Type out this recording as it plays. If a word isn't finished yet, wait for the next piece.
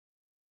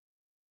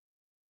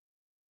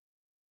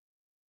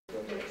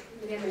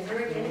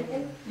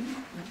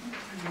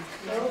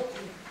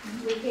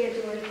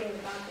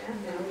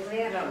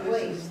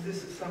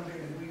this is something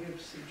that we have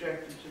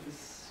subjected to the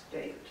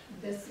state.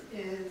 This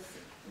is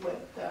what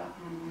the,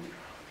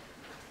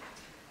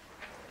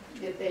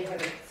 that they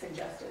have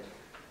suggested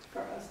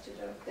for us to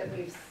do, that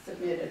we've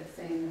submitted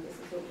saying that this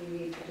is what we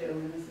need to do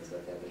and this is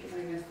what they'll be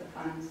giving us the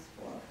funds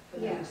for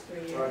the Yeah. next 3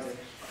 years. Project.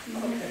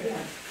 Okay.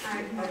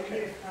 Yeah.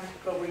 Okay.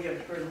 But we have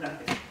heard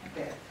nothing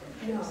back from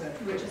them. No. Is that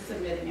We're correct? just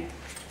submitting it.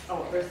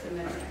 Oh, We're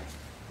submitting it.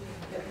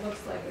 It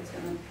looks like it's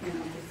gonna, be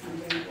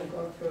something that we'll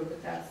go through,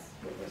 but that's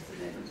what we're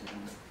submitting to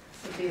them.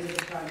 So these are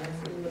the projects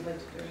that we would like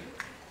to do.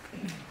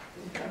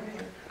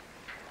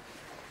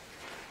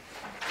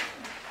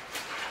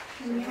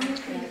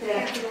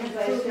 Because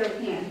I still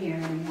can't hear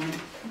anyone.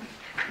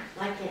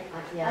 I can't,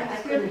 I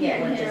couldn't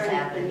get what just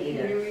happened Can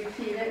either. you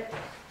repeat it?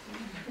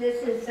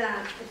 This is the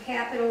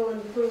capital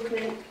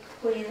improvement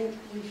plan.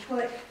 We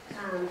put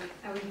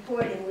a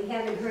report in. We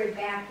haven't heard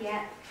back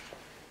yet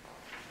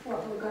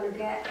what we're going to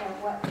get or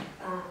what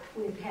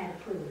we've had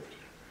approved.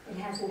 It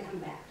hasn't come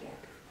back yet.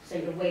 So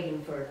you're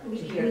waiting to We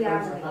hear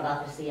are from waiting.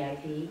 about the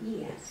CIP?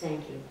 Yes.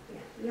 Thank you. Yeah,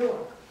 you're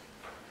welcome.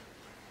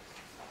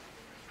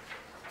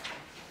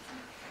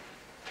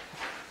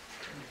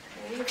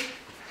 Okay.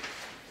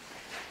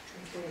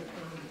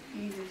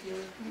 Eve, is your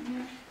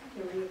appointment?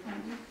 Your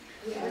reappointment?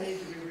 I need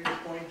to be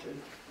reappointed.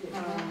 In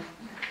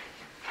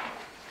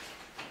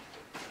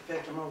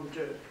fact, I'm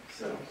overdue,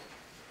 so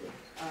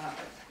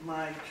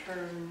my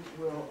term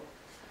will,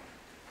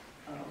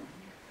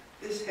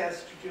 this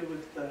has to do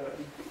with the,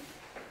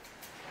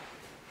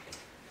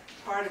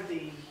 part of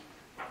the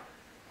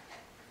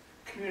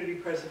Community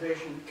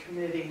Preservation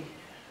Committee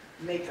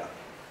makeup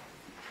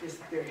is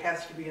that there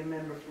has to be a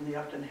member from the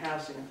Upton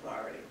Housing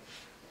Authority.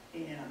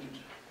 And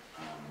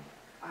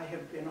I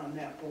have been on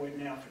that board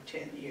now for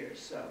 10 years,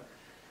 so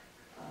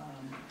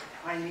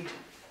I need to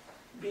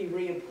be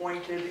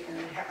reappointed, and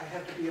I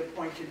have to be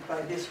appointed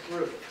by this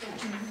group,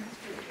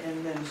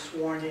 and then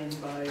sworn in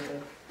by the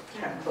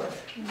town clerk.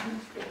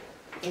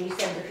 And you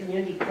said the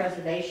community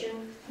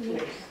preservation?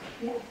 Yes.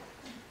 Yeah.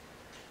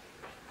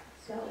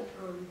 So,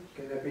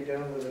 Can that be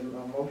done with a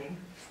motion?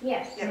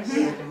 yes. Yes.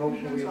 Make a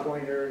motion, we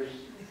appoint her as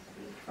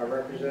our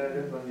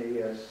representative on the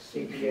CPA.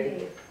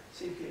 CPA.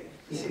 CPA.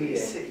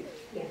 CPC.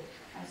 Yeah.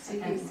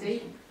 CPC?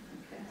 Okay.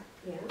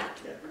 Yeah.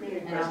 Yeah,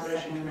 Community And I'll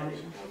Preservation second the Committee.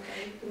 motion.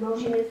 Okay. The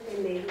motion has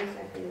been made and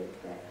seconded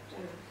that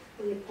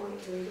we appoint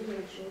Rita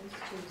Richards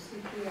to the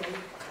CPA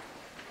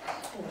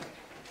board.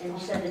 And you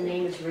said the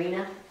name is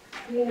Rena?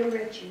 Rita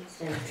Richards.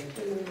 Thank you.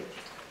 Rita Richards.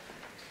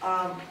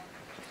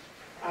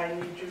 I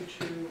need you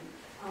to,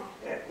 Oh.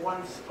 at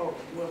once,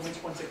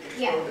 once it gets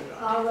Yeah, voted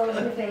on. all those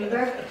in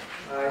favor?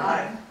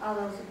 Aye. All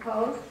those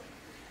opposed?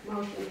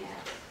 Motion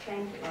passed.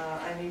 Thank you.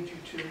 I need you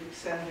to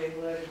send a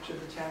letter to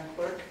the town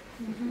clerk,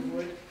 if you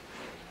would,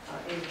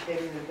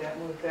 indicating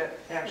that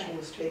action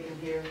was taken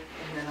here,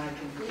 and then I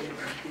can be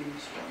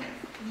sworn in.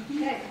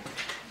 Okay.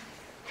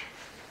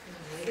 All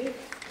righty.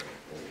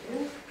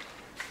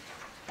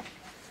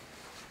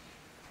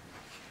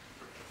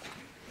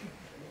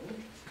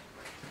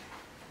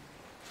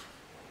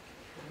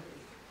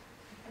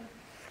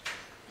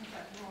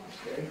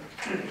 Okay.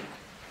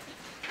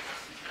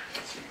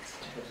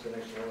 What's the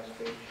next to last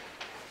page?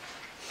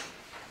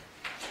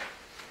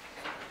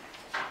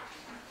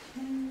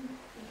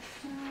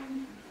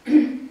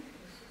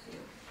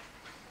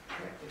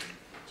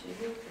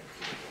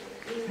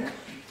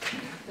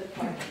 The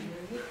parking.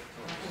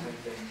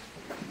 Same thing.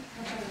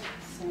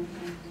 Same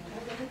thing.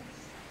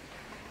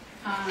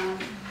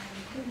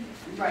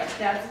 Right,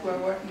 that's, we're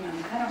working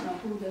on, I don't know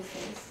who this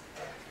is.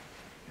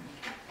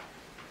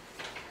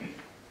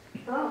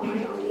 Oh, I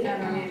don't need I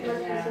don't it. either,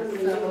 yeah, so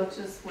we'll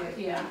just wait,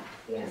 yeah,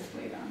 Yeah. just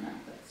wait on that,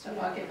 but so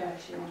I'll get back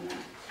to you on that.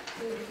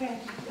 Okay.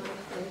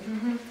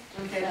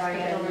 Okay,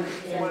 Marietta.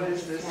 What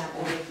is this? Yeah.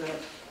 What is that?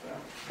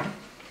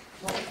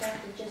 What was that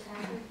that just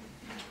happened?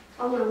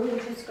 Oh, no, we were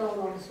just going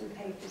over some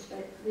papers,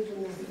 but we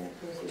didn't know who that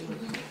person was.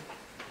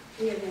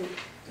 We haven't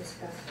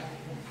discussed that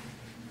yet.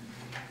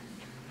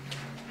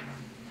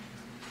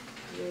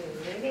 You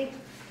ready?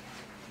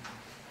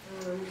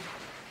 Is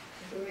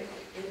there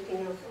anything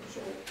else I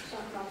should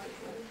talk about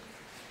before?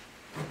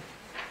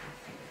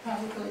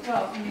 Probably,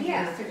 well, maybe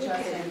Yeah, a we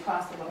suggestion,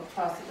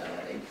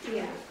 possibility.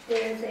 Yeah,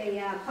 there's a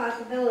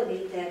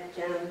possibility that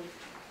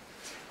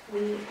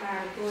we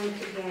are going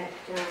to get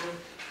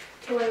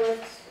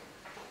toilets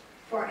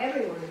for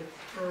everyone.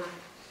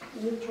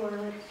 New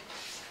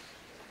toilets,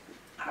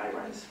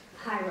 High-rise.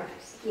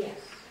 high-rise, yes,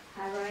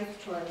 high-rise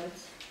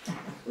toilets.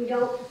 We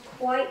don't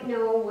quite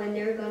know when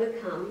they're gonna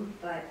come,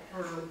 but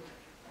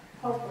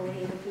hopefully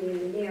it'll be in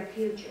the near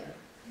future.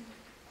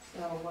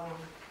 So,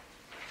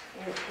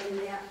 and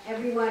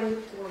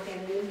everyone will get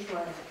a new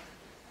toilet.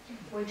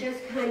 We're just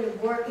kind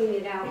of working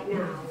it out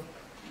now,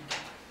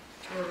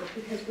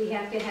 because we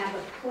have to have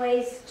a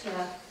place to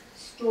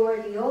store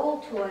the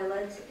old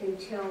toilets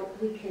until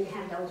we can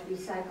have those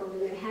recycled,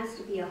 and it has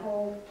to be a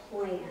whole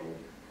plan.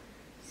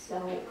 So,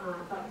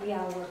 but we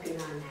are working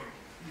on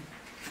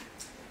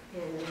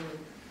that. And,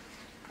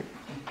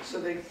 So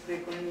they're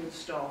going to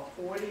install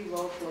 40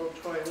 low-flow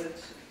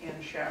toilets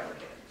and shower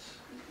heads.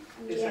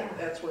 Yeah.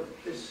 That's what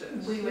this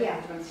says? We would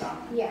have to install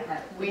them. Yeah.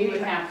 We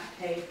would have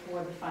to pay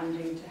for the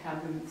funding to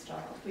have them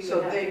installed. We would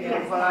So have they to get a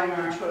provide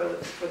plumber. the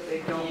toilets, but they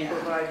don't Yeah.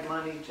 provide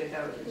money to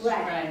have it.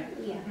 Right, Right,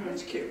 yeah,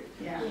 That's cute.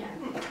 yeah. yeah.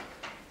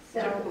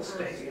 So, Typical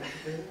state.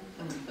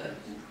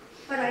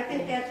 but I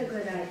think that's a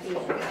good idea,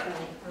 so,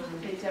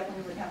 They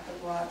definitely would have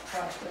to watch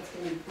what's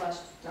being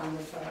flushed down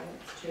the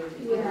toilets too.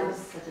 Yeah. because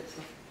Because it's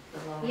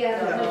the low. yeah,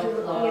 The because,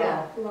 low flow.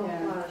 yeah, low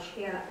Yeah. flush,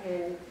 yeah,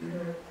 and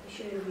you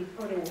shouldn't be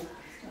putting,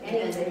 Even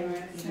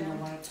Anything. the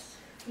wipes.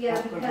 yeah,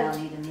 Don't go because,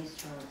 down even these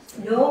toilets.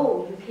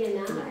 no, you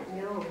cannot,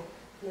 no,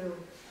 no.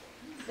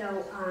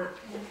 So,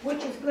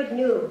 which is good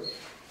news,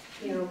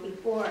 you know,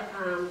 before,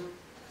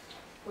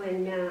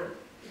 when,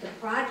 the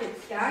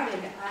project started,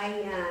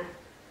 I,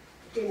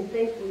 didn't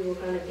think we were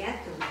gonna get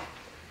them.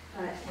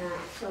 But,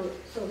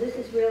 so this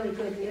is really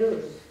good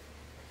news,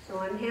 so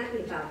I'm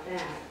happy about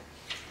that.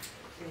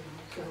 You know,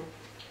 so,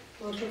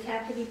 we'll just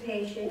have to be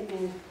patient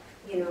and,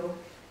 you know,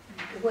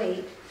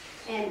 wait.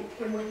 And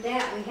with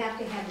that, we have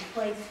to have a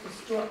place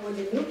to store, when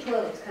the new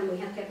toilets come, we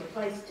have to have a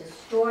place to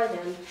store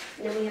them,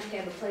 and then we have to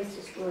have a place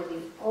to store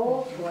the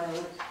old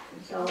toilets.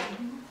 So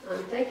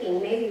I'm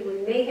thinking maybe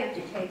we may have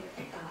to take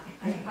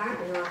an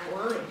apartment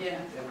offline. Yeah.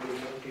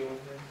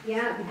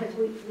 Yeah, because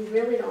we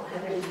really don't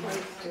have any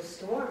place to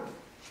store them.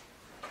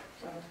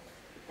 So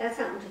that's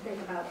something to think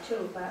about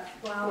too, but,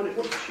 well, Would it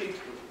be cheaper?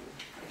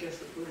 I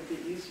guess it would be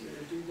easier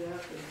to do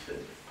that than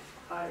to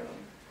hire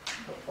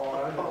a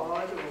pod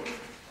or,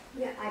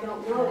 yeah, I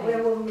don't know,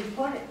 where will we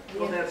put it?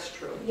 well, that's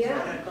true. Yeah.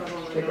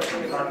 Yeah, we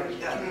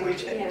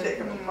Yeah.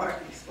 take up a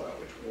parking spot,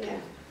 which would be. Yeah,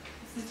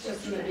 This is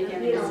just in the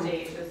beginning Yeah.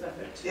 stages of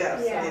it. too.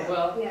 Yes, Yeah. yeah.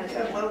 Well, yeah, Yeah,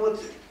 so, well, we'll,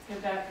 go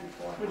back and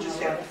forth. we on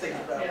just a lot have to of think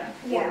stuff, about yeah.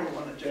 what Yeah. we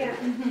want to do. yeah,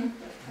 Mhm.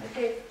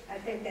 I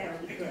think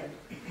that'll be good.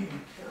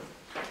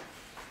 So,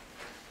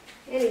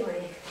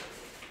 anyway,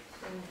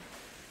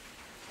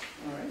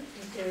 All right.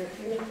 is there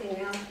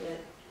anything else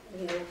that,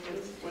 you know,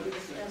 What we is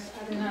discuss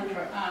other Not than?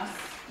 for us,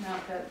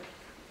 not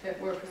that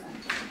we're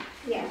presenting.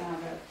 Yeah,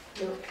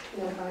 No,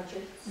 no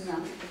budgets? No.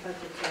 The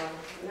budget's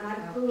all not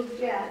approved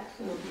yet,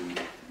 so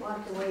but- we'll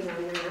have to wait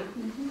on that.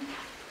 Mhm.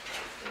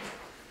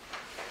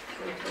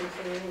 Sometimes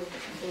they're a little bit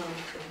slow,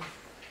 so.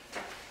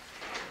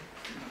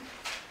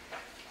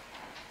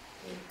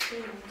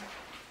 Okay.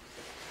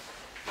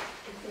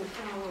 You can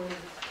follow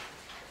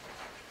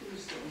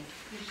Who's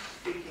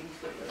speaking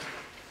for the,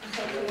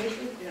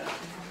 association, yeah.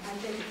 I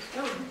think it's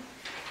done.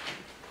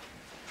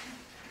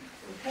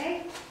 Okay?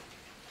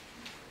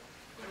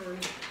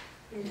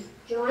 Is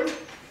John?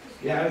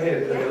 Yeah, I'm here.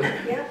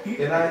 Yeah,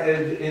 Can I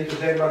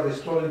interject about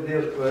this toilet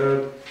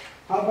deal?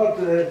 How about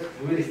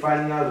really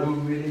finding out who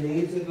really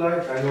needs it?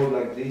 Like, I know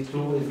like D2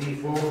 and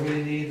D4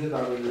 really needs it.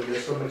 I mean,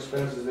 there's some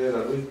expenses there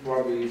that we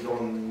probably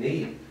don't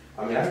need.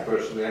 I mean, I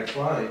personally, I'm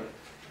fine.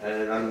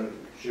 And I'm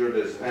sure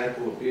there's a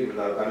handful of people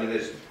that, I mean,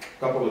 there's a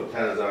couple of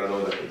tenants I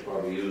know that could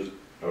probably use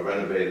a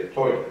renovated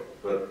toilet,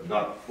 but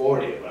not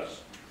 40 of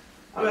us.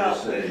 I'm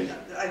just saying.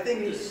 Well, I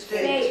think the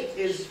state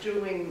is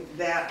doing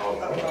that Oh,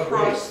 okay.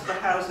 across the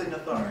housing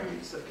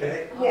authorities,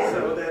 okay? Yeah.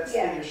 So that's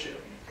Yeah. the issue.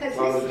 because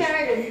Well, this it's-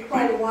 started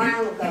quite a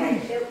while ago.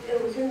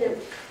 It was in the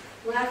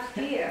last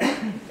year.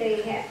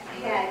 They had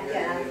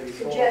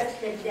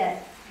suggested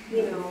that,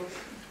 you know,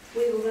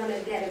 we were gonna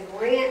get a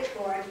grant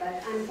for it,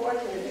 but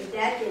unfortunately,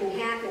 that didn't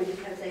happen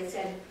because they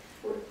said,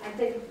 I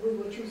think we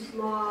were too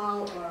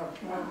small or,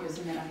 Not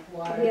using enough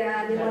water.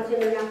 yeah, there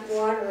wasn't enough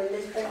water in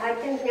this, but I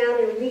think now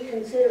they're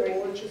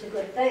reconsidering, which is a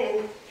good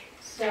thing.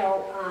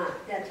 So,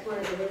 that's one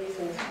of the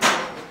reasons.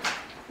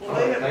 Well,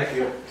 they have, Thank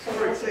you. So for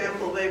that's-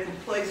 example, they've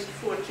replaced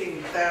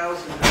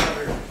 14,000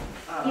 other,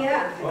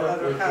 Yeah. in Well,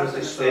 other with the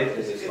housing state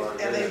authorities. is fine,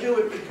 And they yeah. do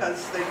it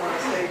because they want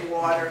to save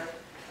water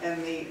and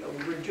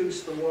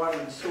reduce the water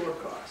and sewer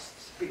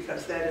costs,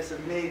 because that is a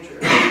major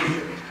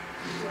issue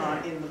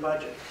in the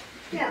budget.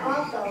 Yeah,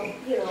 also,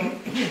 you know,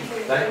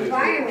 Thank you.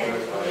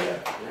 environmentally, Yeah,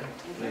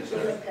 makes it's a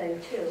sense. good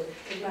thing too,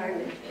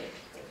 environmentally.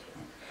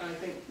 I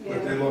think,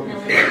 But they're looking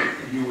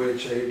for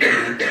UHA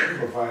to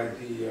provide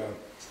the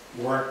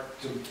work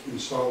to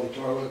install the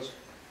toilets.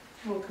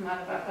 Will come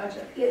out of our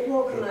budget. It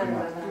will come out of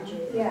our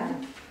budget, yeah,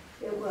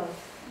 it will.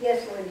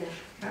 Yes, Linda?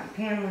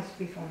 Panelists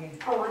before you.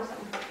 Oh, I'm sorry.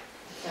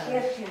 So,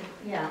 Yes, Jim?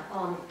 yeah,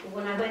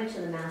 when I went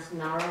to the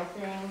Masnarro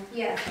thing,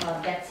 Yes,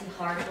 Betsy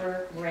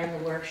Harper ran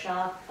the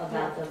workshop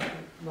about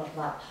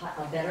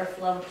a better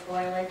flow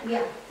toilet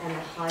yeah, and a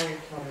higher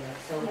toilet.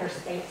 So her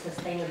state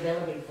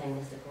sustainability thing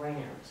is the grant.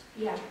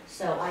 yeah.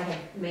 So I had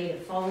made a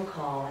phone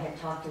call, I had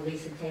talked to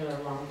Lisa Taylor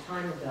a long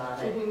time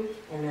about it, Mhm.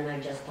 and then I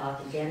just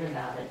talked again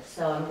about it.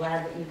 So I'm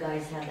glad that you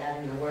guys have that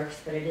in the works,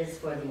 but it is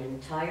for the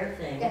entire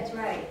thing. That's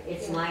right.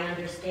 It's yeah. my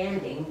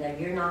understanding that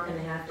you're not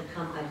gonna have to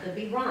come, I could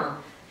be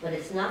wrong, but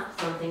it's not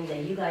something that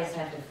you guys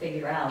have to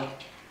figure out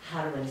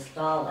how to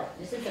install it.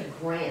 This is a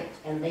grant,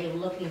 and they're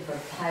looking for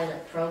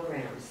pilot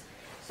programs.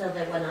 So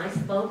that when I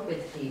spoke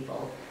with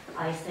people,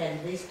 I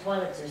said, these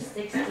toilets are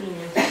 16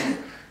 inches.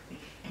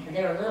 And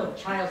they're a little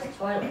child's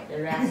toilet,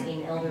 they're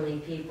asking elderly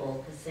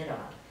people to sit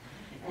on.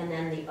 And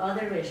then the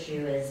other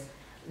issue is,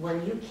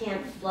 when you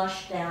can't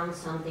flush down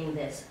something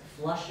that's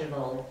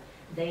flushable,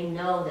 they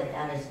know that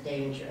that is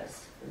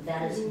dangerous.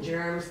 That is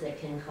germs that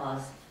can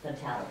cause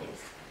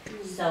fatalities.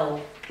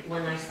 So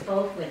when I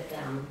spoke with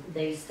them,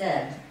 they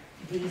said,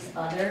 these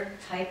other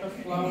type of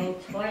flowing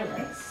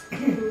toilets,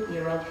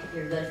 you're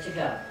good to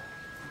go.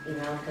 You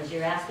know, because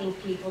you're asking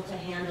people to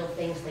handle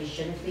things they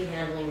shouldn't be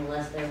handling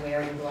unless they're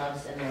wearing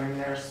gloves and they're a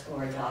nurse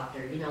or a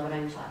doctor. You know what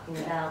I'm talking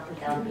about,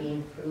 without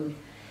being crude.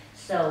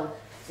 So,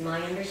 it's my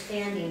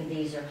understanding,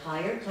 these are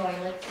higher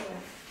toilets,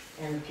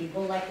 and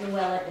people like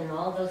Llewellyn and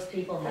all those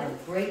people have a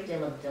great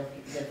deal of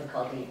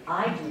difficulty.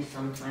 I do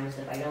sometimes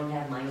if I don't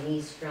have my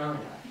knees strong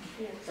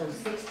enough. So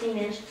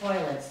 16-inch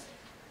toilets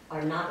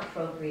are not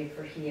appropriate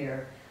for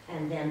here,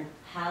 and then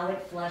how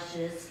it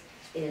flushes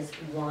is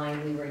why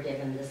we were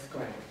given this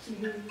grant.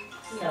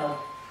 So,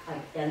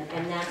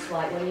 and that's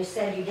why, when you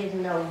said you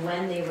didn't know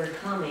when they were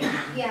coming,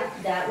 Yeah.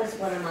 that was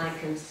one of my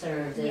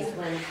concerns, is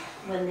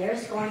when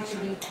there's going to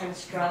be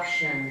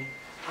construction,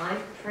 I'm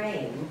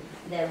praying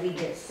that we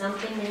get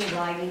something in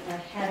writing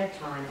ahead of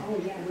time. Oh,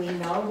 yeah. We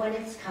know when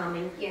it's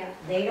coming. Yeah.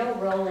 They don't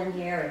roll in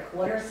here at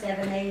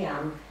 6:45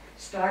 a.m.,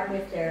 start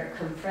with their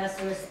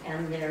compressors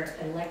and their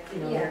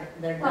Yeah.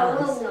 their Well,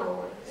 guns. we'll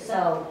know.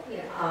 So,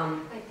 Yeah, I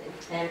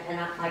think. and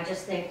I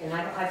just think, and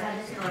I've had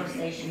this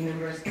conversation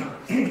numerous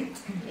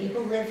times.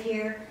 People live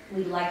here,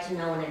 we'd like to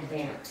know in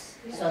advance,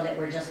 so that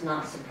we're just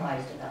not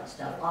surprised about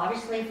stuff.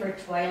 Obviously, for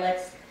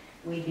toilets,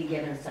 we'd be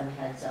given some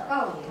heads up.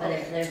 Oh, yeah. But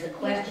if there's a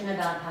question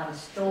about how to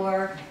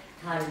store,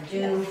 how to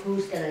do,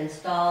 who's gonna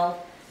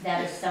install,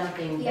 that is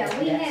something Yeah, that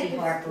we had Betsy this-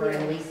 Harper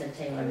and yeah. Lisa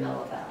Taylor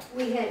know about.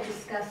 We had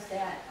discussed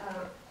that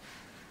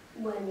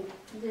when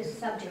this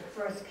subject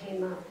first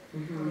came up.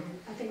 Mhm,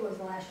 I think it was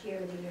last year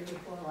or the year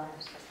before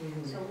last.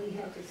 mhm, So we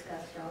had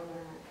discussed all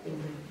that.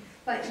 mhm.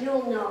 But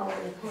you'll know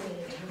in plenty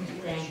of time.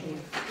 Thank you.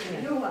 Yeah,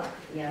 you're welcome.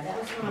 Yeah, that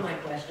was one of my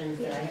questions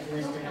that I had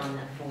listed on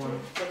that form.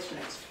 What's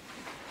next?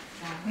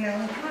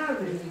 Yeah.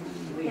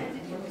 Yeah,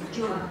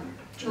 John,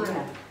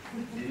 John.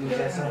 Did you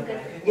say something?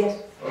 Okay.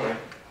 Yes. All right.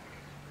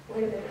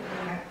 Wait a minute.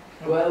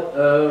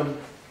 Well,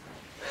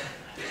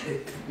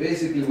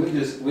 basically, we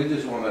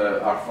just want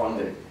our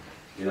funding,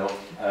 you know,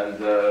 and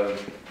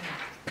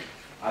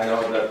I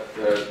know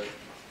that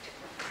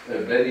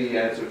Betty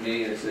answered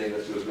me and saying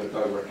that she was going to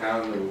talk about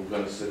county, we were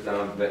going to sit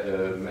down,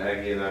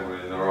 Maggie and I were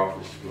in our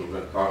office, we were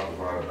going to talk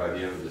about it by the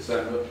end of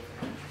December.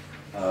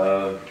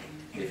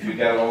 If you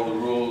got all the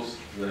rules,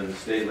 then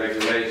state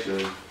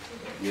regulation,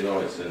 you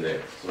know it's in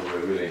there, so we're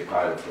really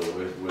entitled. So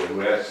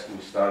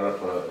we start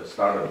up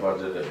a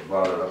budget that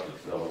brought it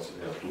up to almost,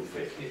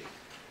 $250.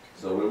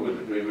 So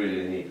we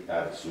really need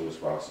that as soon as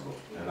possible.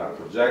 And our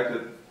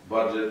projected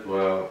budget,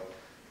 well,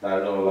 I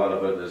know a lot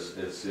of it is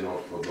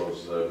for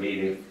those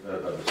meetings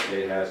that the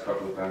state has a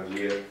couple of times a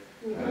year.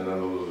 And I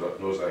know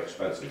those are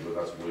expensive, but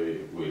that's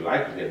we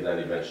like to get done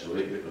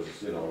eventually,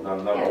 because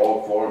not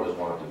all four of us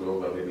want to go,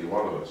 but maybe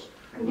one of us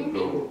would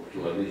go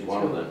to at least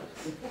one of them.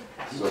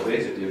 So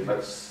basically,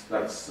 that's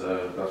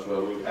what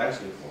we're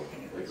asking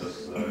for,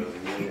 because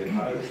we're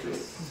entitled to.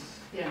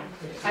 Yeah,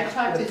 I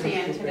talked to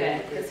Dan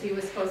today, because he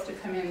was supposed to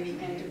come in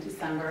the end of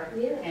December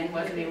Yeah. and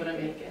wasn't able to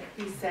make it.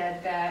 He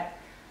said that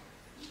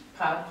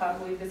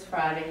probably this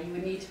Friday, you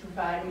would need to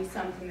provide me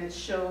something that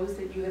shows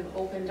that you have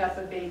opened up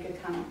a bank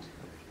account.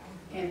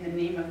 And the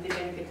name of the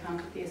bank account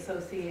that the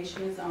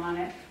association is on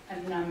it, a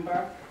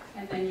number,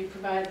 and then you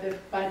provide the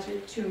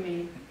budget to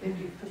me that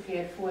you've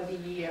prepared for the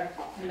year.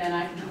 And then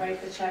I can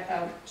write the check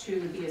out to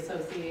the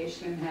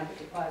association and have it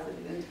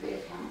deposited into the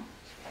account.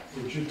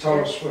 Would you tell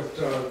us what,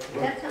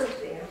 That sounds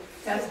fair.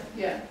 That's,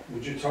 yeah.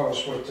 would you tell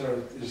us what,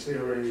 is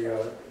there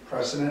a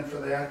precedent for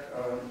that,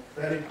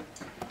 Betty?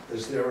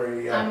 Is there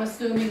I'm a,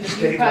 assuming that you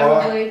state law?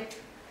 probably,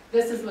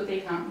 this is what the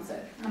accountant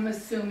said. I'm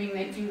assuming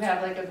that you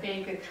have like a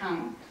bank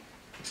account.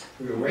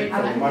 we wait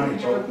for the money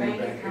to open the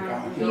bank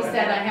account? He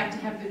said I have to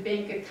have the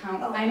bank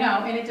account, I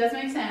know, and it does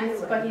make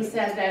sense, but he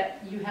said that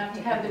you have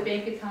to have the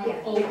bank account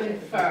Yeah. open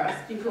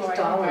first before I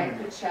can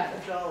write the check.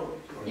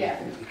 Yeah,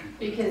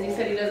 because he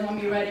said he doesn't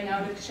want me writing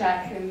out a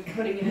check and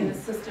putting it in the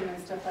system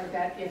and stuff like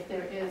that if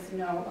there is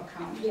no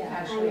account Yeah,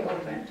 actually I know.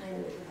 open.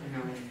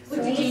 So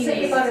Would he you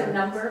say say about about a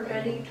number,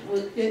 Betty?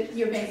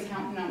 Your bank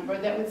account number,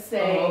 that would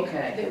say, Oh,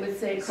 okay. that would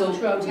say So Coach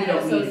we Road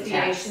don't need a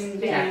Association.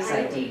 tax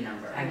Bank. ID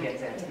number, I get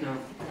that, no.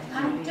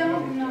 I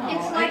don't know.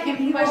 It's I like can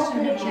if you question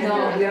open a him on check. No,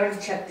 that. we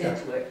already checked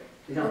into it,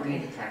 we don't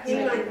need a tax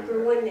Hang ID on for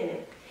number. 1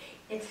 minute.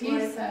 It's He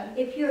like, said,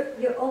 if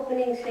you're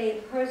opening, say,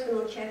 a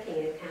personal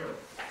checking account,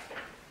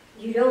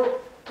 you don't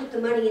put the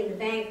money in the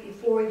bank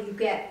before you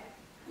get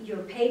your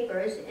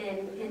papers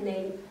and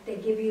they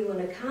give you an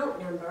account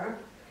number,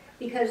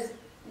 because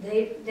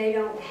they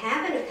don't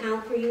have an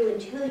account for you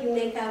until you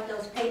make out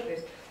those papers.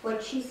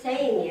 What she's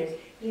saying is,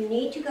 you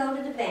need to go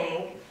to the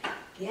bank,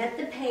 get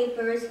the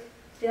papers,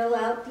 fill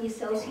out the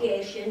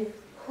association,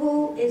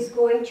 who is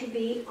going to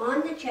be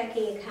on the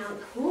checking account,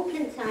 who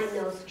can sign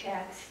those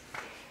checks,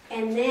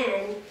 and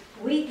then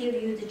we give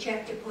you the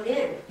check to put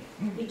in.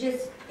 You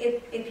just,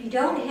 if you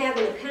don't have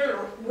an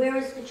account, where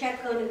is the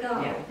check gonna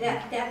go?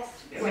 Yeah. That's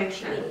It what makes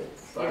she sense.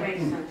 means. It makes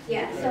sense.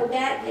 Yeah, so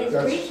that is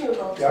That's-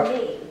 reasonable to yeah.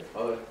 me.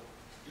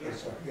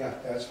 Yeah,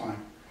 that's fine.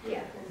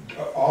 Yeah,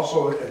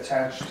 Also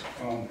attached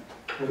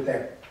with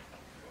that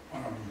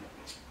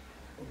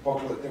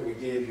booklet that we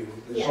gave you,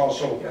 there's Yeah.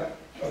 also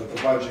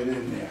the budget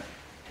in there.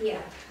 yeah,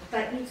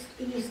 but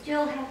you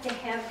still have to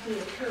have the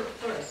account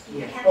first.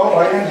 You have Oh, to-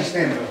 I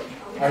understand that.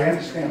 I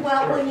understand.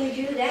 Well, when you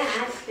do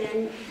that,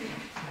 then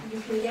you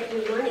can get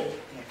your money.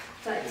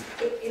 But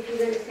if you're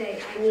gonna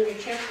say, I need a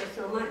check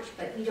for so much,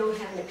 but you don't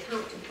have an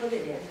account to put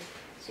it in,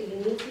 so you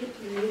need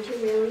to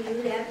really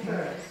do that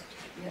first.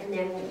 And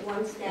then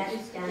once that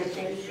is done,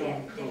 then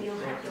you'll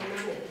have your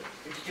money.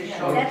 It's just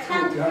showing. That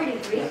sounds Yeah. pretty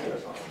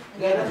reasonable.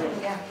 Yeah.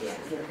 Yeah.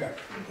 Yeah.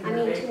 I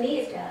mean, to me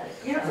it does.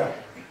 Yeah.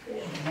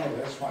 No,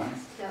 that's fine.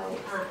 So,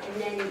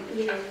 and then,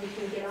 you know, you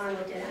can get on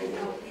with it. I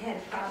know it had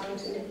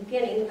problems in the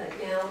beginning, but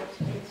now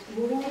it's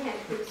moving ahead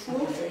pretty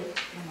smoothly.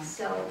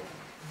 So,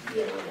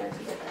 you know, that's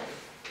good.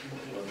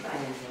 We'll try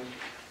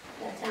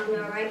it. That sound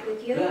all right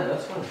with you? Yeah,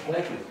 that's fine,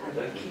 thank you,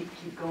 thank you.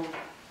 Keep going.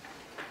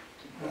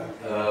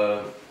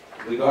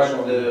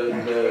 Regarding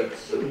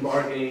the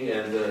parking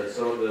and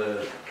some of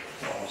the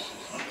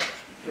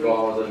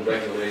laws and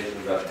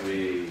regulations that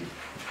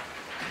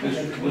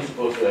we're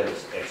supposed to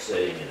have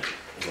saying in it.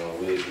 You know,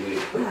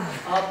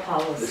 All the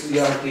policies.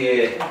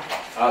 CRTA,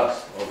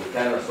 us, or the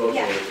town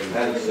association,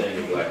 has a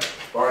saying like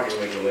parking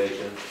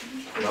regulations,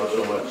 not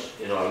so much,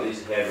 you know, at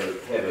least have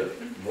a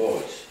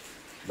voice,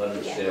 not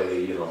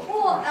necessarily, you know,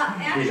 Well,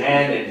 actually,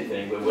 demand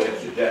anything, but we've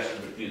suggested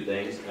a few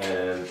things,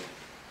 and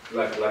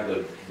like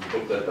the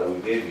booklet that we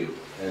gave you,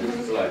 and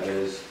it's like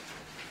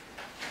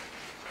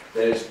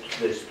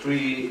there's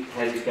 3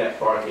 handicap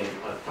parking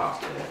on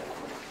top there.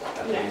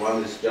 I think Yes.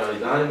 one is Johnny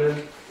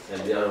Diamond,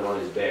 and the other one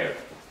is Bear.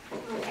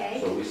 okay,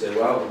 So we said,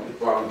 well, we could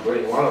probably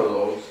bring one of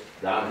those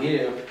down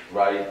here,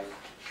 right,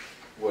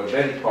 where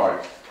Betty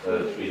parks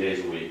 3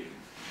 days a week.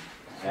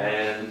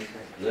 And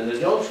Linda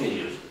Jones can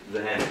use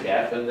the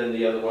handicap, and then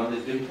the other one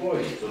is the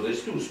employee. So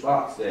there's 2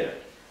 spots there.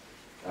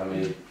 I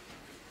mean,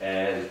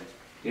 and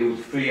it would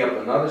free up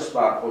another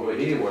spot over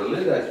here where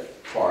Linda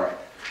parked.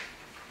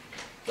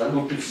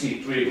 Then we could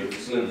see 3, but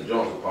it's Linda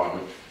Jones'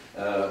 apartment.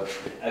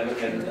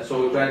 And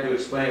so we're trying to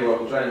explain, well,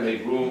 we're trying to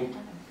make room,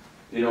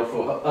 you know,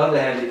 for other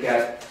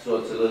handicap, so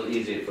it's a little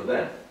easier for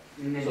them.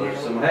 So if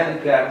some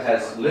handicap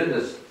has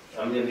Linda's,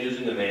 I mean, I'm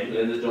using the name,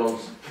 Linda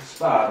Jones'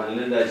 spot, and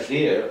Linda's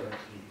here,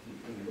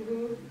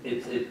 mhm.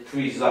 it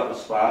frees up a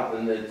spot,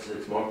 and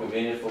it's more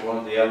convenient for one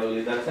of the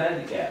elderly that's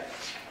handicapped.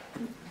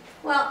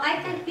 Well,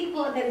 I think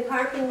people have been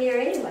parking there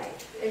anyway.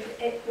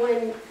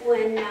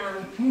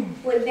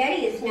 When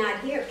Betty is not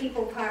here,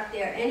 people park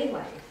there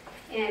anyway.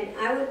 And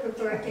I would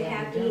prefer to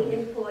have the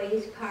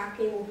employees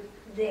parking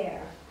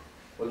there.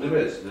 Well,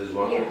 there's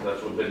one, Yeah.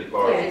 that's what Betty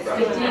parks. Yeah, it's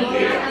that's what good. we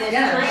did.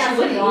 Yeah, She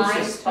wouldn't why? use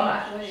her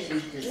spot.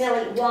 She's just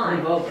Millie, why?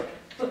 move over.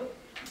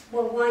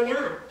 Well, why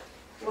not?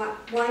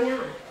 Why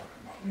not?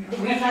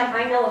 Because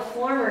I know a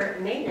former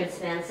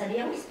maintenance man said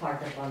he always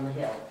parked up on the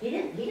hill. He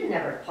didn't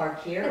ever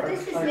park here But or.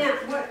 this is or-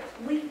 not,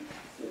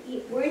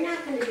 we're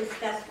not gonna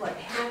discuss what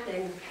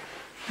happened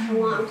a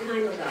long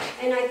time ago.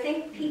 And I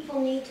think people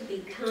need to be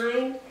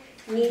kind,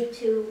 need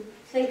to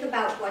think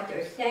about what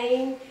they're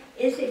saying.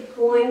 Is it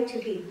going to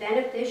be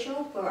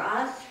beneficial for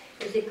us?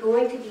 Is it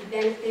going to be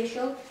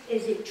beneficial?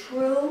 Is it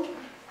true?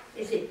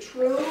 Is it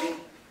true?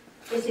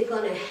 Is it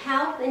gonna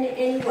help in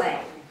any way?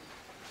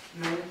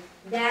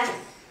 That's,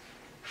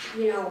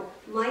 you know,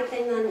 my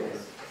thing on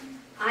this.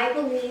 I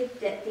believe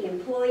that the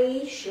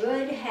employee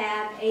should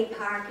have a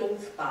parking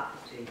spot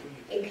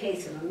in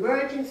case of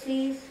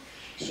emergencies.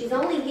 She's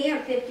only here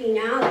 15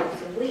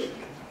 hours a week.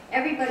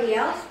 Everybody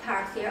else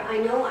parks here. I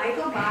know, I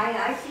go by,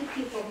 I see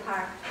people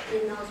park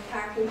in those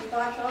parking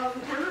spots all the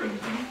time.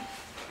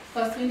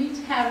 Plus, we need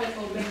to have it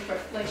open for,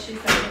 like she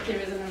said, if there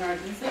is an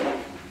emergency.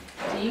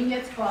 Dean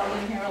gets called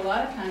in here a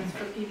lot of times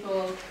for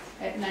people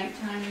at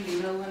nighttime, in the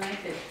middle of the night,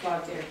 they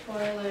clog their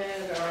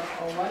toilet or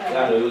Yeah,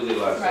 whatever. they usually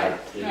like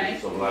Right, that,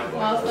 right. some light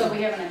bulbs. Also,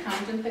 we have an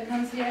accountant that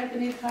comes here, that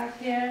needs park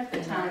here.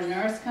 The town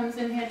nurse comes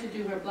in here to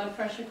do her blood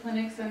pressure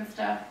clinics and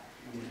stuff.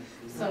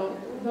 So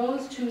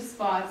those 2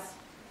 spots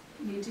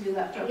need to be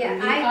left open. Yeah,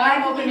 We I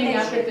are believe opening they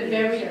up at should the be,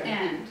 very sure.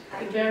 end,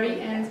 the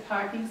very end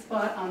parking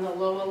spot on the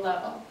lower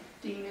level.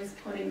 Dean is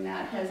putting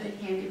that as a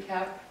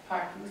handicap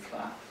parking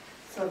spot.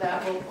 So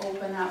that will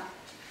open up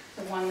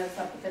the one that's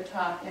up at the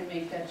top and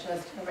make that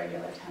just a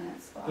regular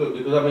tenant spot. Good,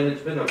 because I mean,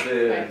 it's been up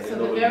there. Right, and so the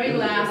nobody very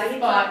uses it. last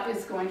spot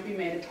is going to be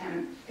made a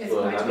tenant, is So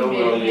going I to know be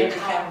we made only- a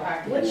handicap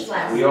parking. Which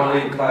last? We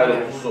only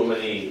entitled to so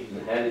many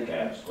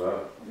handicaps,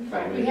 well.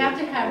 Right, we have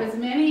to have as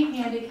many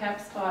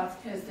handicap spots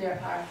as there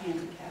are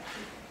handicap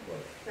people.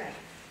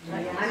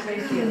 Right. I'm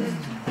confused.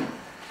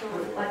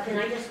 But can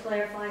I just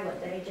clarify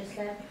what Betty just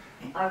said?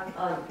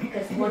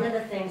 Because one of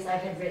the things I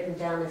had written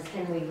down is,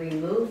 can we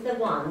remove the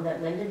one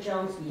that Linda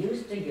Jones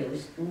used to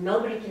use?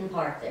 Nobody can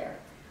park there.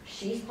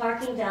 She's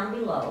parking down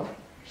below.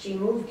 She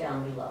moved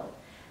down below.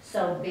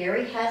 So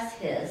Barry has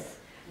his.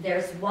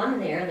 There's one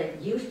there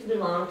that used to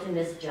belong to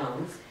Miss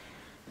Jones.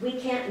 We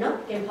can't, no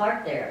one can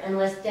park there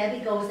unless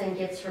Debbie goes and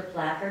gets her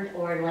placard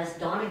or unless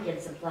Donna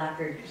gets a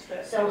placard.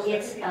 So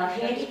it's a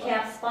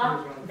handicap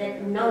spot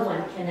that no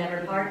one can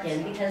ever park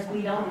in because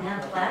we don't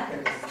have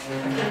placards.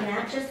 Can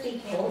that just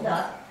be pulled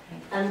up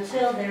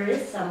until there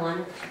is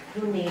someone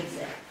who needs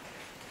it?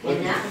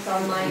 And that was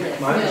on my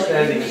list. My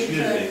understanding,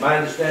 excuse me, my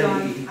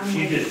understanding,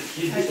 she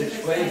just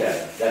explained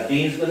that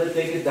Dean's gonna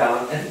take it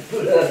down and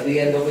put it at the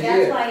end over That's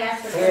here. why I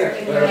asked for Fair,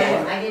 clarification.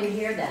 fair. I didn't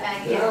hear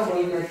that. Yeah.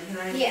 Yes, Can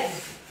I-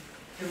 yes.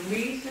 The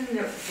reason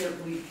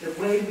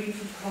the way we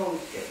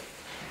proposed it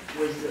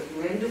was that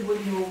Linda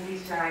would move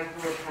beside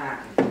her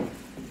apartment.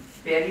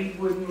 Betty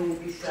would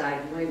move beside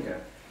Linda.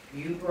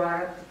 You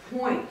brought up the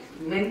point,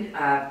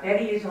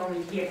 Betty is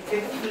only here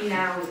 15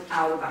 hours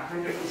out of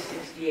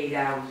 168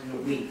 hours in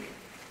a week.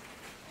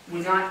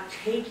 We're not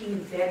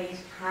taking Betty's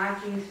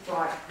parking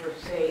spot per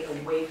se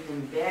away from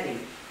Betty.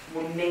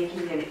 We're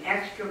making an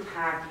extra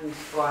parking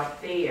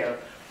spot there,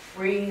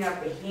 freeing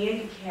up a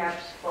handicap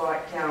spot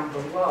down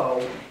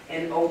below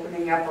and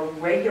opening up a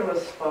regular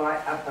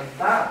spot up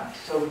above.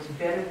 So it's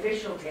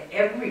beneficial to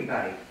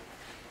everybody.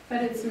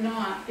 But it's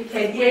not, because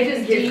And where if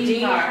does Dean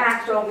Dean park?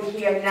 parks over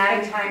here,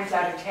 9 times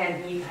out of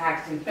 10, he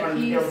parks in front But of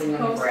the he's building on the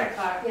supposed to grass.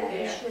 park Yeah, you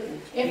there.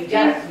 shouldn't. He If Dean,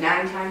 does,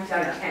 9 times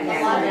out of 10. A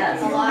that's lot what he does.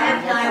 does. A A lot of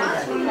That's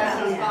times what because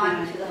he's Yeah.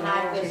 gone to the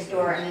hardware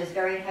store and there's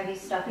very heavy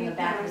stuff in the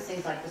back with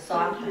things like the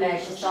salt, the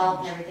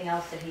salt and everything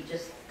else that he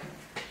just,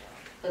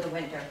 for the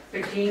winter.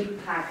 But Dean can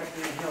park up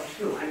in the hill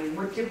too. I mean,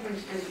 what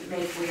difference does it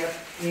make where,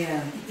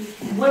 Yeah.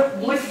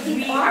 what He's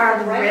we off are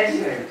the right.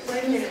 residents?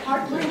 Wait a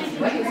minute, Linda,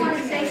 did you want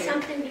to say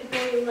something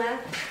before you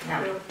left?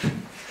 No.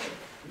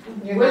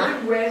 You're We're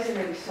not, the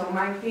residents, so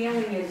my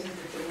feeling is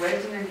that the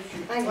residents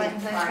should I like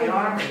take that.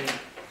 priority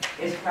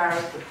as far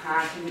as the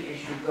parking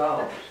issue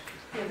goes.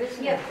 there is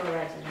Yeah. enough for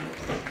residents.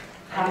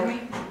 Pardon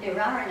me?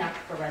 There are enough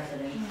for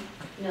residents.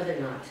 No, they're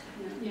not.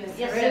 yes,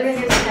 Yes, there there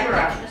is. is, there's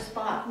extra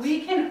spots.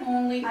 We can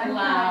only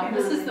allow,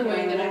 this is the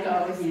way that it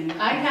goes.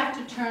 I have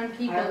to turn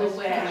people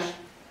away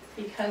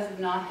because of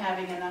not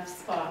having enough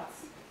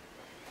spots.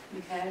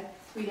 Okay?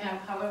 We have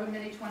however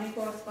many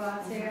 24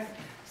 spots here.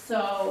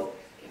 So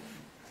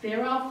if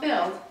they're all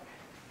filled,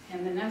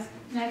 and the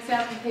next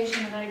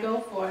application that I go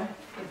for,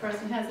 the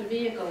person has a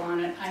vehicle on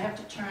it, I have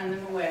to turn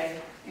them away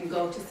and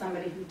go to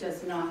somebody who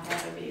does not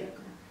have a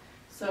vehicle.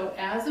 So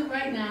as of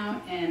right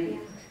now, and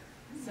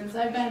since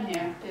I've been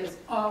here, there's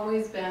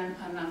always been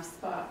enough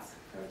spots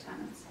for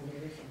tenants.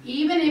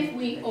 Even if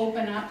we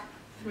open up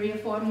 3 or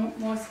 4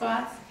 more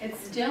spots, it's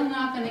still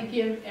not gonna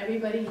give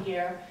everybody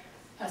here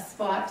a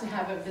spot to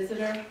have a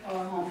visitor or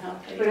a home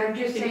health aide. But I'm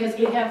just saying, Because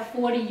we have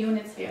 40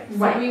 units here. So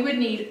Right. we would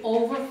need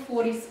over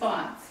 40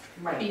 spots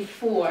Right.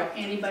 before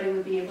anybody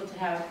would be able to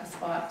have a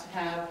spot to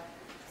have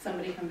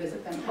somebody come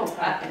visit them. and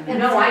park in that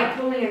No, I spot.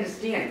 fully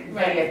understand.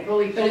 Right. I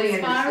fully But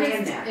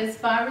understand that. as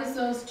far as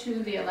those two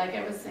there, like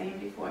I was saying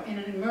before, in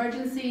an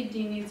emergency,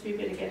 Dean needs to be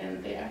able to get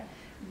in there.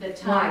 The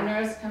town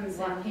nurse comes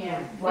in here.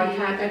 What The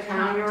time the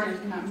town nurse?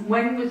 accountant comes.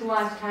 When was the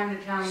last time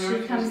the town nurse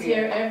was She comes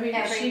here Every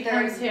she third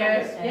comes here,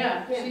 Wednesday.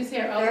 yeah, Yeah. she's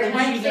here all the Third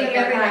time. She She's take at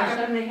that the back house.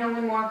 up on the hill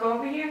and walk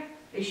over here?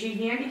 Is she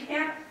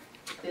handicapped?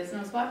 There's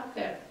no spot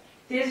there.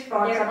 There's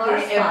spots There up are there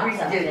every,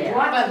 spots up there's there.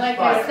 lots But of like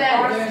I spots. said,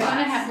 lots we're of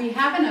gonna spots. we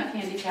have enough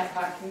handicap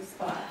parking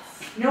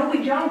spots. No,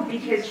 we don't,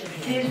 because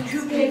there's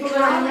 2 people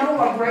that I know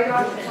of right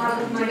off the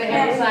top of my Do they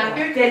have a head.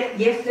 placard? That,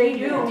 yes, they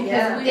do.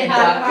 Because we And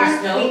have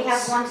Dr. our, We Snopes.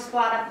 have one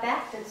spot up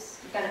back that's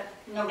got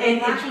no And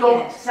it's parking in go,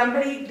 it.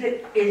 somebody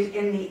that is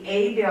in the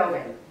A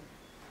building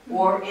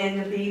or in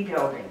the B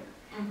building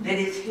that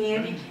is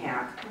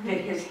handicapped,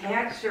 that has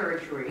had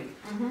surgery,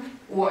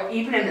 or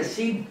even in the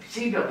C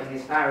building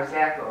as far as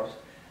that goes,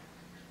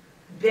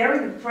 they're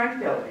in the front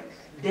buildings.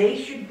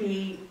 They should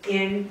be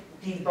in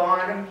the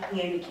bottom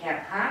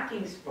handicap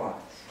parking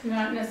spots.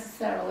 not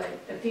necessarily,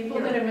 the people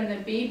that are in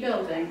the B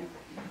building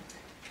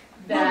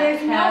Well, that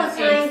there's no have a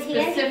assigned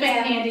specific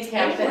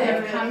handicap that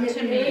have come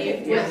to me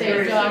Yes, with there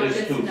their is. doctor's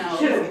There's 2.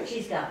 note.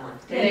 She's got one.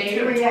 They,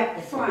 Three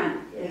up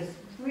front is.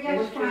 Three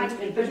up front.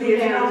 But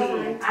there's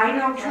no, I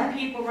know 2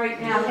 people right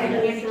now that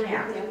are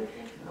handicapped,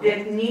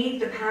 that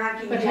need the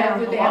parking but down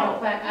would they have a below.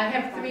 pla, I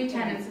have 3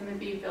 tenants in the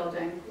B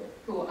building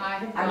who I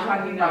have I'm gone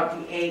talking to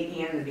about the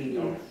A and the B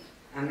building.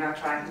 I'm not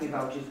talking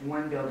about just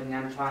one building,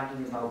 I'm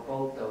talking about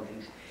both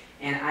buildings.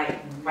 And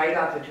right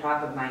off the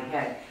top of my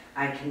head,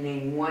 I can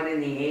name one in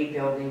the A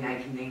building, I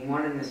can name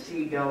one in the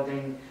C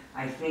building,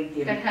 I think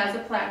that they're, has a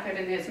placard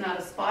and there's not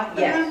a spot for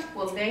Yes. them?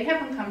 Well, they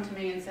haven't come to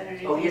me and said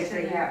anything oh, yes, to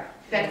they me. have.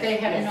 That they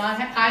have Yes. not,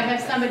 I have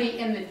somebody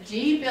in the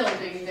G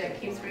building that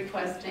keeps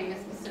requesting a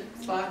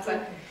specific spot,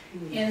 but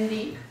in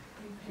the,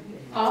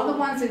 all the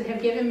ones that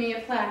have given me a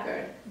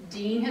placard,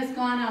 Dean has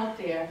gone out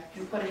there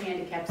and put a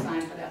handicap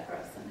sign for that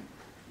person.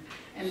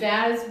 And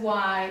that is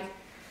why,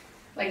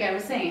 like I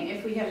was saying,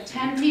 if we have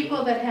 10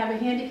 people that have a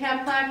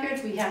handicap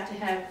placard, we have to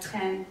have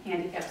 10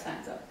 handicap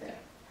signs out there.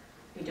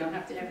 We don't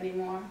have to have any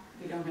more,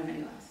 we don't have any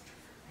less.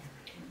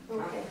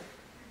 Okay.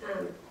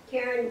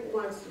 Karen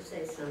wants to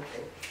say something.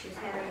 She's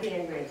had her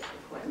hand raised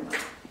for quite a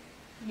while.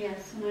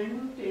 Yes, when I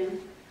moved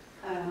in,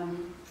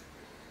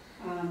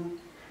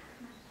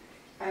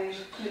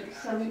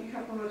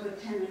 couple of the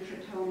tenants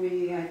had told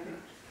me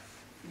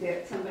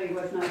that somebody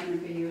was not gonna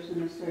be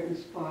using a certain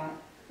spot,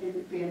 and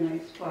it'd be a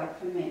nice spot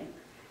for me.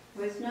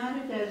 Well, it's not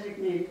a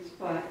designated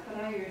spot,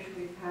 but I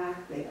usually park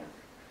there.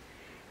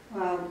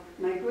 Well,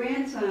 my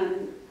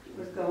grandson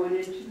was going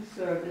into the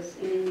service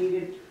and he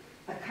needed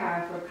a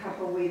car for a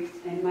couple of weeks,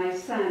 and my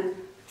son,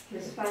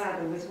 his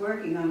father, was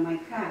working on my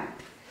car.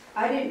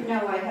 I didn't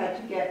know I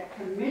had to get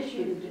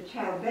permission to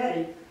tell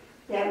Betty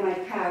that my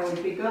car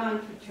would be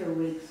gone for 2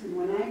 weeks, and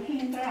when I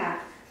came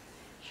back,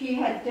 she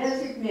had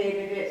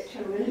designated it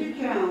to Linda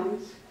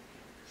Jones,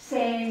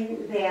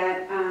 saying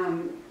that,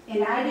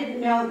 and I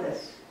didn't know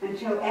this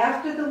until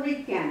after the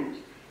weekend,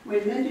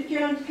 when Linda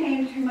Jones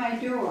came to my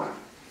door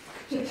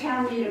to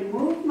tell me to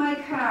move my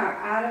car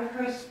out of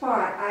her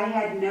spot. I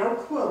had no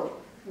clue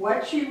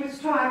what she was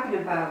talking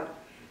about.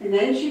 And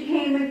then she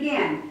came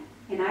again,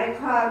 and I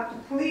called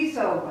the police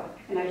over,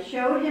 and I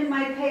showed him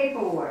my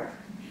paperwork.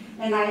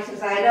 And I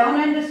says, I don't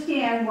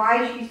understand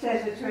why she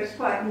says it's her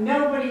spot.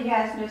 Nobody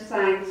has an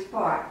assigned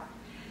spot.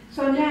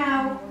 So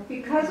now,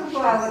 because of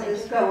all of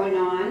this going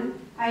on,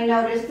 I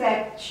noticed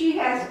that she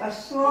has a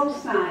slow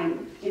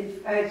sign in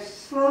front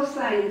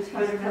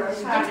of her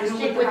apartment.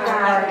 Stick with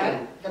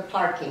the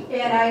parking.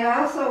 And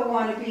I also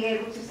want to be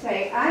able to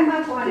say, I'm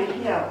up on a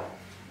hill.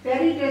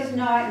 Betty does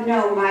not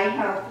know my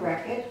health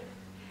record.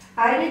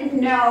 I didn't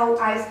know,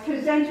 I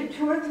presented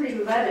 2 or 3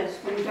 letters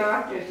from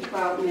doctors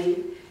about me,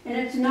 and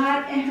it's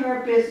not in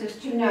her business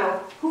to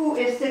know who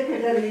is sicker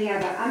than the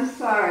other. I'm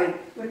sorry,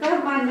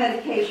 without my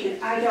medication,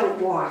 I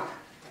don't walk.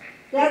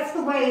 That's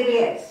the way it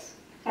is.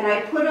 And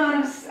I put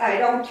on I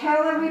don't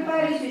tell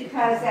everybody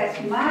because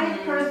that's my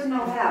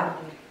personal health.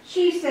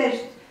 She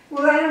says,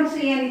 well, I don't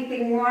see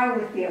anything wrong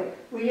with you.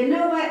 Well, you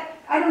know what?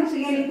 I don't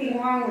see anything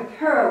wrong with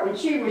her when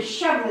she was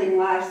shoveling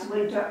last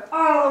winter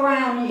all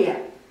around here.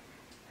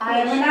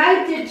 And when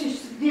I did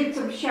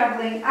some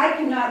shoveling, I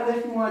cannot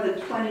lift more than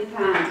 20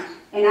 pounds.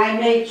 And I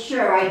made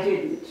sure I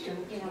didn't.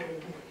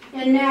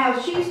 And now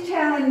she's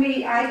telling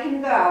me I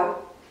can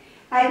go.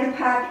 I can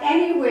park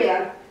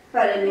anywhere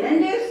but in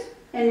Linda's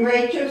and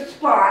Rachel's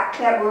spot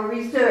that were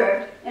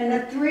reserved, and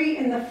the 3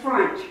 in the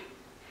front.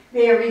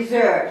 They're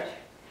reserved.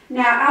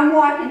 Now I'm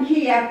walking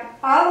here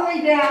all the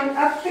way down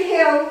up the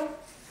hill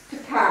to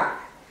park.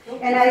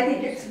 And I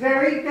think it's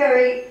very,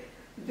 very,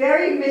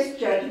 very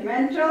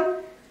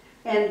misjudgmental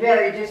and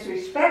very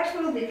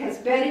disrespectful, because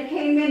Betty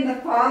came in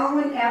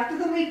after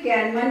the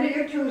weekend, Monday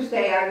or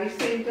Tuesday, I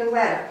received a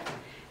letter.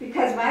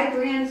 Because my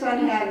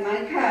grandson had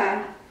my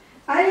car,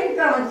 I didn't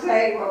go and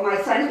say, well, my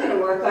son's going to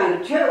work on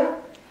it too.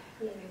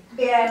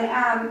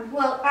 And,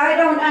 well, I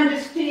don't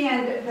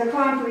understand the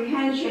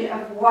comprehension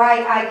of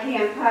why I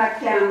can't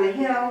park down the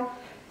hill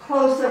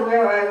closer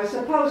where I was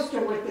supposed to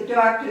with the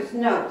doctor's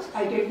notes.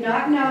 I did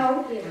not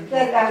know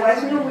that, I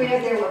wasn't aware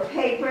there were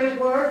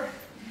paperwork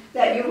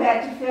that you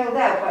had to fill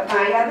out, but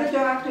my other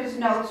doctor's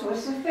notes were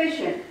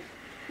sufficient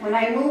when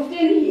I moved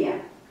in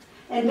here.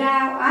 And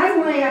now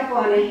I'm way up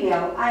on a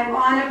hill. I'm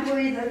on a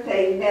breather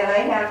thing that I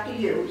have to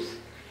use.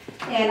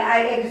 And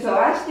I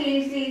exhaust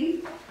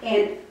easy,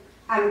 and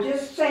I'm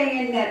just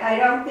saying that I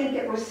don't think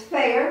it was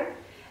fair,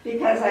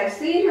 because I've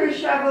seen her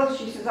shovel.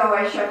 She says, oh,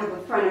 I shoveled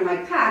the front of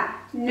my car.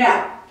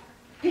 No.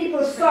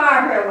 People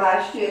saw her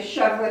last year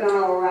shoveling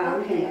all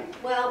around here.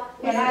 Well,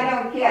 and I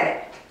don't get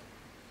it.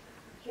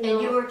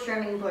 And you were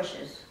trimming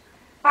bushes.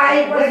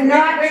 I was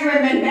not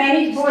trimming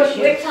any bushes.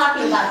 We're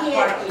talking about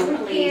parking,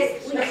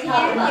 please. Let's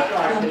talk about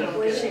parking. No.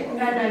 Wait,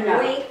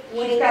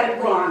 She's got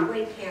it wrong.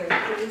 Wait,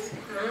 Karen, please,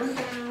 calm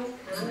down.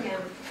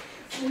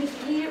 We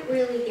can't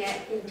really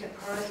get into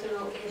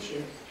personal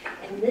issues.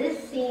 And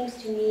this seems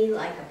to me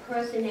like a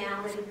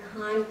personality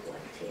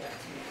conflict here.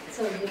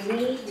 So you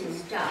need to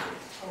stop,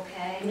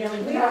 okay?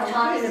 Millie, we're not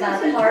talking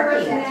about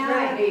parking.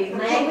 Personality.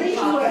 Meg, Police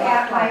talk were about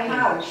at my parking.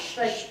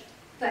 house.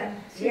 But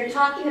You're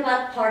talking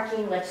about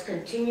parking, let's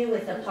continue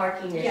with the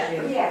parking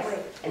issue. Yes,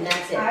 And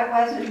that's it.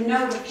 I wasn't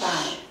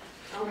notified.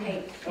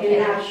 okay. And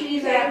now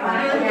she's at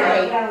my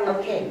house.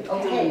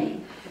 Okay.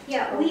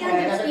 Yeah, we Okay.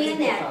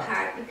 understand that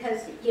part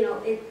because, you know,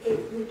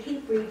 we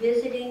keep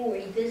revisiting.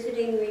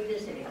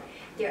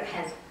 There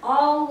has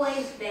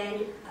always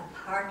been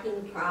a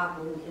parking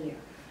problem here.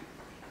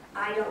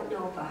 I don't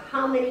know for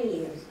how many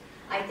years.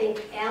 I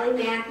think Ally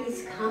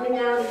Mackey's coming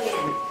out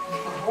again.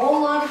 A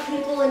whole lot of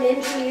people and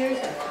engineers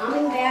are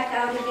coming back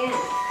out again.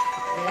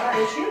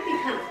 They should be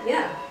coming,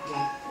 yeah.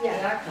 They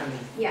are coming.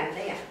 Yeah,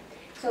 they are.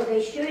 So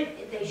they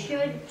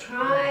should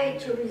try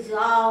to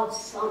resolve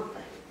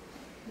something.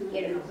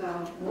 You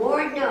know,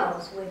 Lord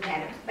knows, we've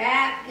had it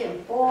back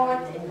and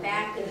forth,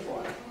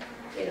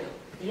 you know.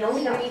 The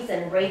only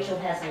reason Rachel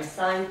has an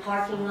assigned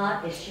parking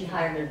lot is she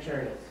hired an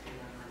attorney.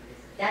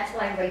 That's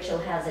why Rachel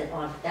has it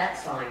on that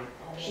sign.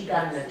 She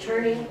got an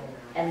attorney,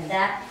 and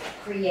that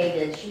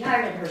created, she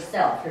hired it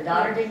herself. Her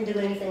daughter didn't do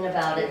anything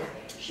about it.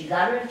 She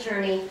got an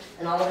attorney,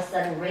 and all of a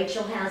sudden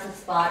Rachel has a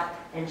spot,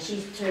 and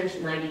she's turned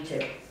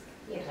 92.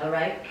 Yeah. All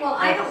right? Well,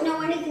 I don't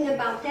know anything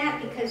about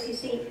that because, you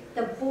see,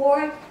 the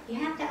board, you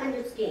have to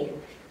understand,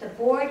 the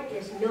board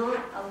is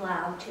not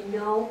allowed to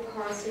know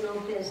personal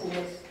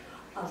business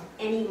of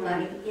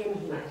anybody in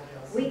here.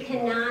 We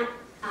cannot,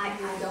 I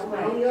don't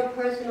know your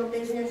personal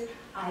business,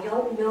 I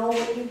don't know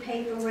what you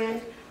pay for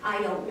rent,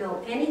 I don't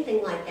know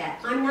anything like that.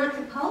 I'm not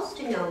supposed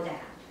to know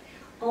that.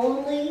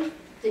 Only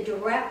the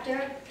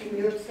director and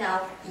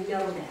yourself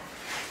know that.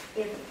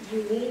 If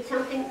you need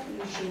something,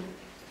 you should,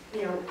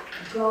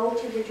 go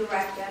to the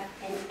director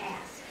and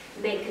ask.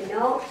 Make a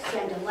note,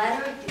 send a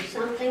letter, do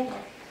something.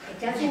 It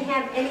doesn't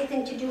have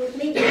anything to do with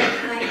me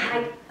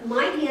because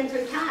my hands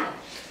are tied.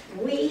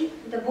 We,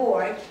 the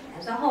board,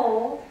 as a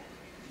whole,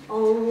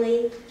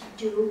 only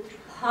do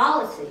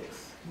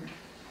policies.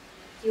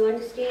 Do you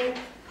understand?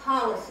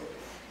 Policies.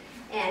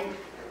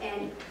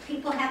 And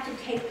people have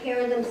to take care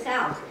of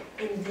themselves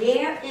and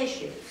their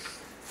issues.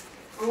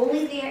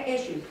 Only their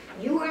issues.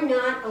 You are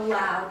not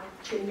allowed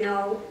to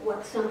know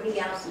what somebody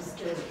else is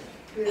doing.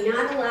 You're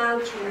not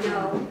allowed to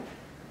know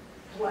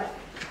what,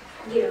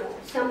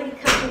 somebody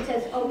comes and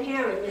says, oh,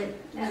 Karen,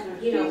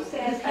 you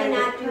says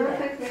cannot do that.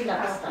 perfectly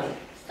healthy.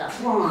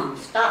 Stop. Wrong.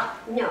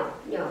 Stop, No,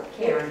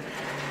 Karen.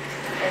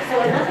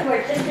 So in other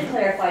words, just to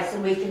clarify so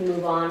we can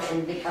move on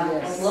and become,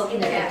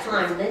 looking at the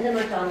time, Linda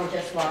McDonald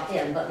just walked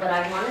in, but what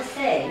I want to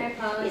say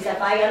is if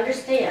I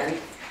understand,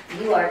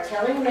 you are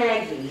telling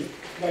Maggie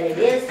that it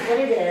is what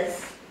it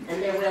is,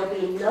 and there will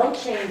be no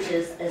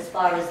changes as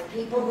far as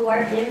people who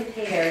are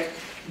impaired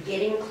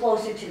getting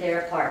closer to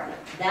their apartment.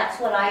 That's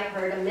what I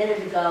heard a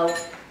minute ago.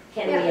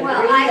 Can we agree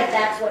that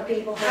that's what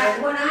people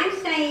heard? What I'm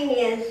saying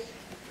is,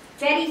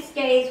 Betty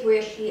stays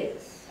where she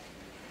is.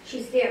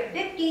 She's there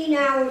 15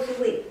 hours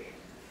a week.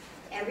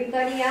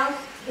 Everybody else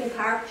can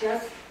park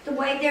just the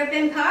way they've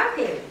been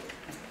parking.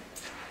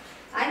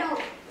 I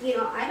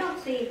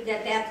don't see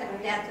that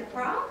that's a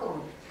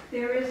problem.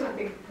 There is a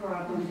big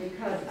problem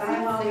because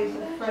I'm always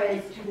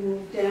afraid to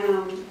move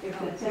down if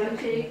it's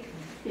empty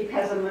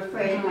because I'm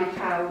afraid my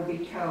car will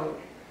be towed.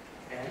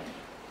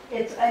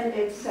 It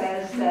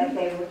says that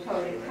they will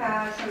tow the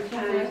car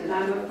sometimes and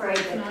I'm afraid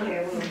that they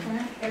will,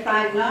 if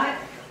I'm not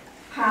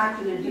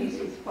parked in a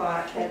decent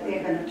spot, that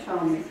they're going to tow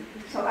me.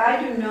 So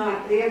I do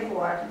not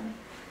therefore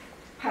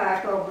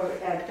park over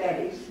at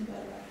Betty's.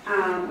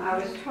 I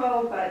was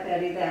told by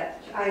Betty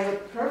that I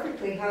look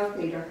perfectly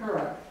healthy to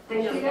her. I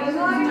know. She doesn't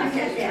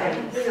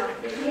understand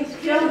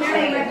that. Don't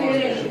say you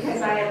did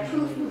because I have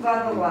proof of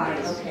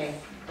otherwise. Okay.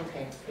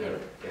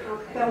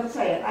 Don't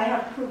say it. I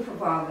have proof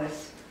of all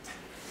this.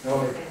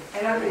 No,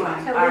 I don't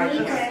want. So we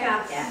need to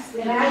stop that.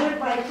 And I would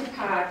like to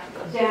park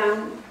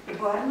down the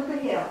bottom of the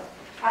hill.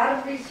 Out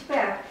of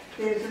respect,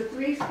 there's the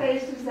 3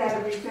 spaces that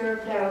are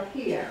reserved out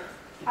here.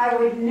 I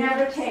would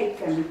never take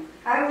them.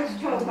 I was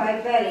told by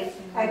Betty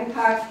I can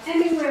park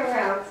anywhere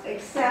else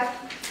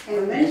except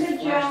in Linda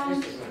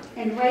Jones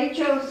and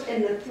Rachel's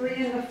and the 3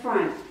 in the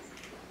front.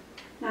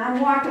 Now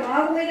I'm walking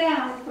all the way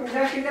down from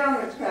Dunkin'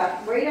 Donuts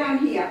crap, way down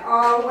here,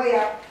 all the way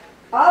up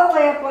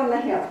on the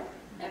hill.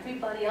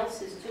 Everybody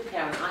else is too,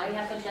 Karen. I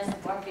have a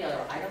just park failure.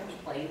 I don't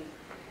complain.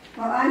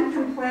 Well, I'm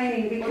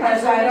complaining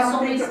because there's I only don't so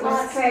think many it was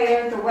spots.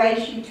 fair the way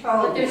she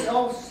told But me. there's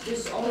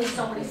only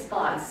so many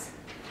spots.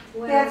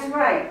 That's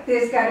right,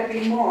 there's gotta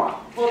be more.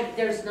 Well,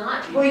 there's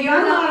not. Well, you're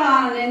not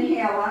on an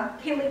inhaler.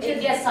 Can we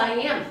just? Yes, I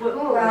am.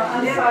 Well,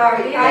 I'm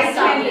sorry, I Yes,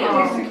 I can't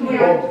am. disagree.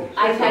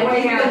 I've had The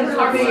way people I'm with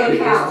car being surgeries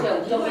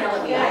held. too. Don't yell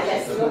at me. I've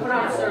had some open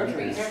arm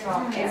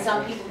surgeries. And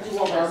some people do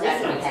almost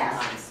that many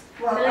times.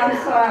 Well, I'm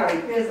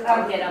sorry, there's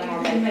I'll get on more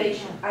you can make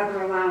medication.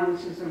 other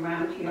allowances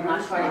around here. I'm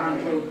not trying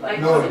to be rude, but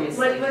No.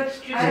 seriously.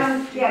 I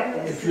don't get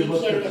this. If you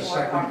look can't at the get more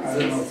second, I don't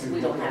know if offices. you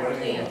We look don't have at a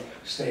any van. of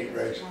the state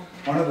regs,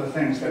 one of the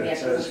things that We it have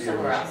to says move here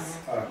somewhere is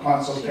else.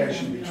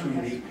 consultation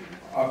between the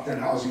Upton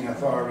Housing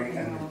Authority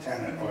and the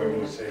tenant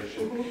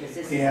organization. This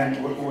is-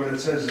 And what it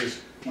says is,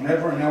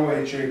 whenever an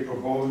LHA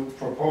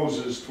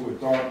proposes to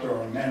adopt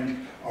or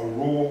amend a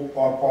rule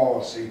or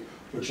policy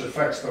which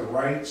affects the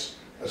rights,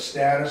 the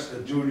status, the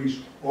duties,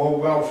 or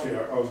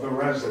welfare of the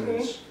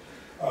residents,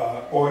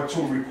 or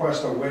to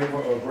request a waiver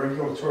of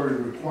regulatory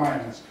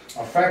requirements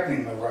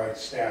affecting the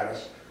rights,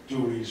 status,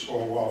 duties,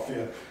 or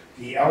welfare,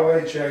 the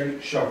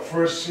LHA shall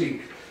first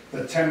seek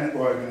the tenant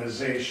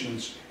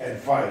organization's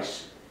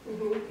advice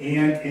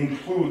and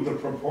include the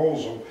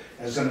proposal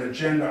as an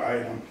agenda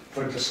item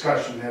for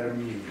discussion at a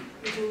meeting.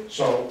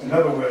 So, in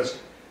other words,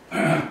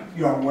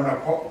 when a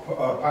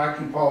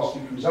parking policy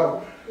comes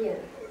out, Yeah.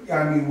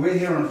 I mean, we're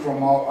hearing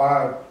from all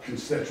our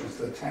constituents,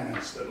 the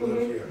tenants that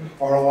live here,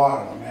 or a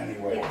lot of them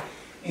anyway.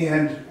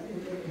 And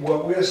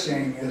what we're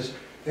saying is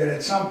that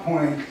at some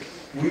point,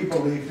 we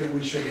believe that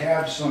we should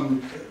have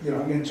some,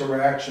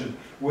 interaction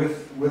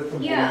with the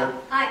board. Yeah,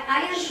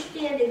 I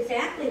understand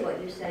exactly what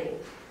you're saying,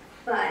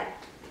 but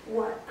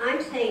what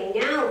I'm saying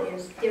now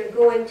is they're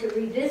going to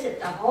revisit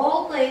the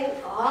whole thing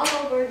all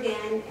over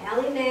again.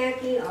 Ally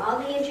Mackey, all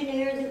the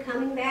engineers are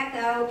coming back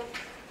out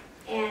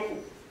and,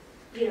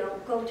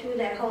 go through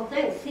that whole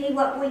thing. See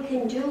what we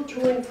can do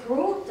to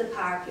improve the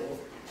parking.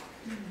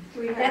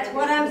 That's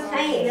what I'm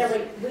saying.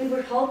 Really, we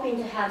were hoping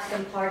to have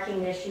some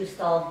parking issues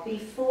solved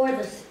before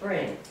the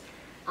spring.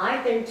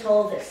 I've been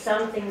told that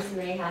some things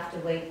may have to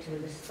wait till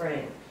the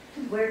spring.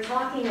 We're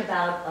talking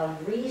about a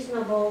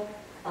reasonable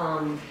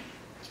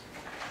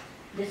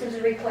This is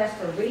a request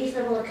for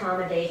reasonable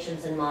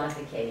accommodations and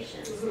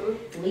modifications.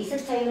 Lisa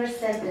Taylor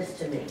sent this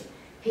to me.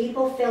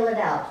 People fill it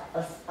out,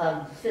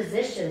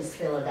 physicians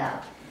fill it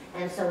out.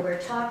 And so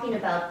we're talking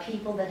about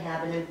people that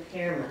have an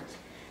impairment.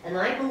 And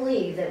I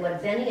believe that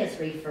what Benny is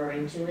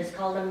referring to is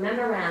called a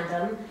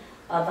memorandum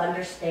of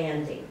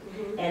understanding.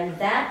 And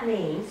that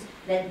means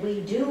that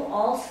we do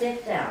all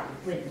sit down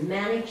with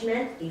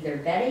management, either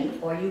Betty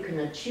or you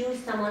can choose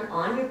someone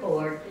on your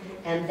board,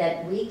 and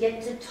that we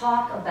get to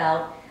talk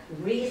about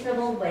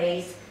reasonable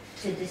ways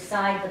to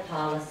decide the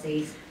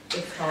policies.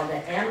 It's called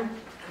the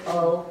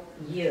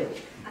MOU.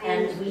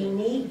 And we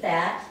need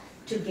that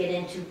to get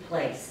into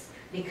place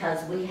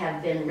because we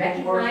have been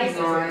recognized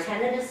as a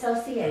tenant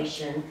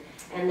association,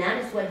 and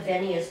that is what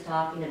Benny is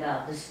talking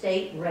about, the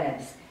state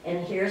regs.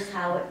 And here's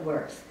how it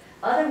works.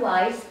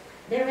 Otherwise,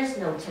 there is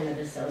no tenant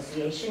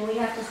association. We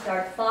have to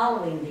start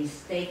following these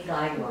state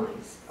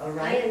guidelines, all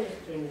right?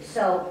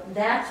 So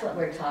that's what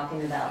we're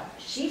talking about.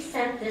 She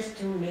sent this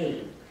to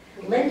me.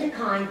 Linda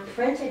Kine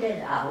printed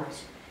it out,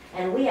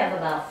 and we have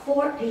about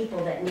 4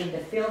 people that need to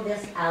fill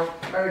this out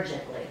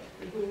urgently,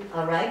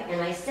 all right?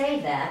 And I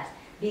say that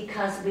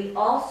because we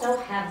also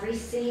have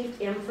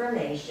received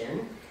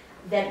information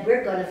that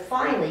we're going to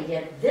finally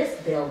get this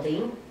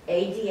building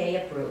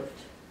ADA approved.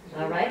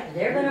 All right,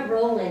 they're going to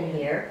roll in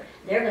here,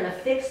 they're going to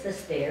fix the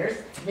stairs,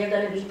 they're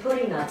going to be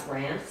putting up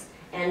ramps,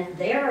 and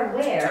they're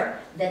aware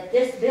that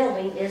this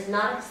building is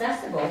not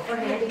accessible for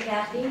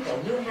handicapped people.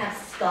 You have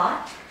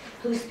Scott,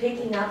 who's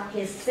picking up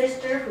his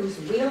sister, who's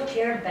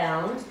wheelchair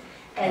bound,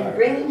 and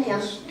bringing him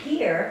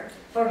here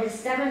for his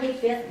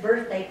 75th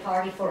birthday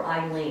party for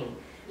Eileen.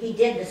 He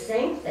did the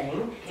same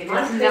thing on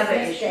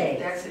Christmas Day.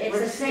 It's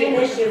the same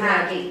issue,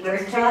 Maggie.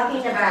 We're talking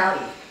about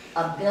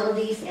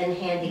abilities and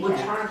handicap. We're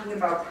talking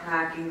about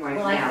parking right now.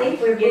 Well, I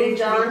think we've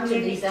moved on to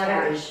these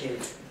other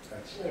issues.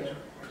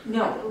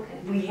 No,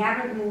 we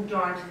haven't moved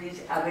on to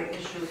these other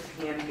issues,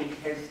 Pam,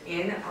 because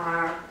in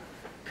our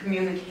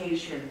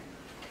communication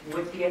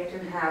with the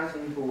Upton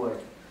Housing Board,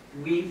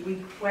 we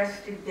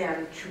requested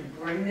them to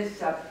bring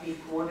this up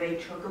before they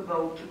took a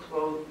vote to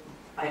close,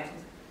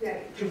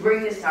 to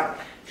bring this up,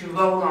 to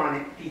vote on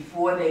it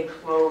before they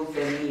close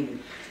their meeting.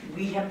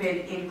 We have been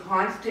in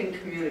constant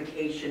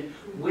communication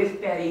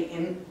with Betty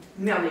and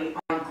Millie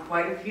on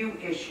quite a few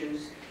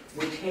issues.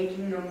 We're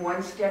taking them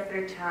one step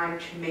at a time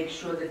to make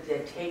sure that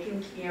they're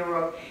taken care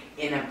of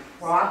in a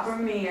proper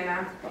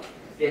manner,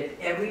 that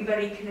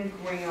everybody can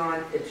agree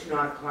on, that's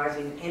not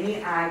causing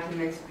any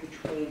arguments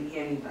between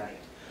anybody.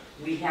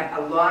 We have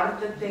a lot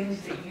of the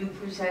things that you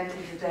presented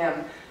to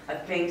them are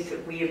things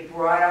that we have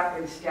brought up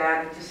and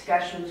started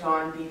discussions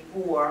on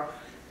before,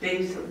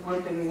 things that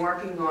we've been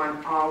working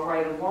on all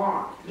right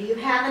along. Do you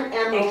have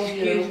an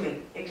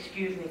MOU?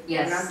 Excuse me.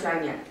 Yes. I'm not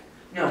done yet.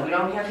 No, we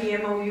don't have the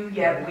MOU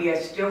yet. We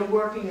are still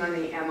working on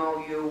the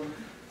MOU.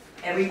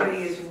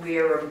 Everybody is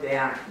aware of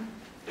that.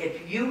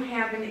 If you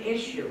have an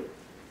issue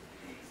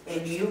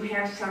and you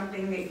have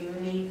something that you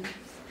need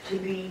to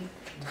be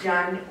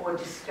done or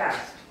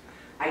discussed,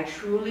 I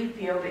truly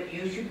feel that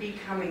you should be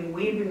coming.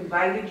 We've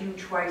invited you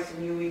twice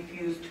and you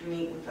refused to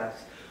meet with us.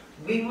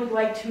 We would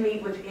like to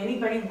meet with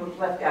anybody. We've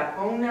left our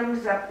phone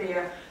numbers up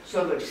there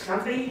so that if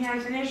somebody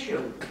has an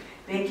issue,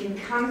 they can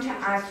come to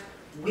us.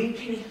 We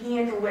can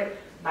handle it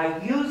by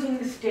using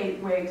the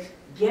state regs,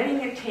 getting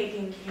it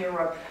taken care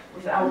of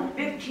without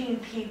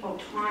 15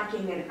 people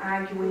talking and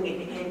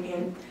arguing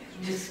and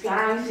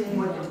disguising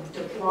what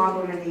the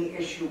problem and the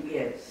issue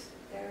is.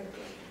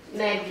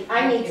 Maggie,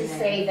 I need to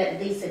say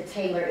that Lisa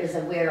Taylor is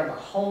aware of a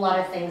whole lot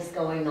of things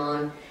going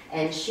on,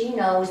 and she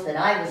knows that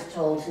I was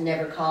told to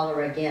never call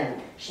her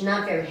again. She's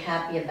not very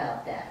happy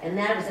about that, and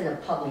that was in a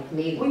public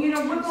meeting. Well, you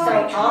know, we're So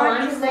going to all talk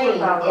I'm to her saying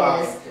about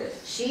all is, of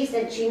this. she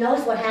said she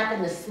knows what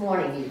happened this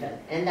morning even,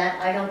 and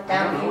that I don't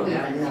doubt you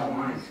even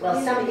know.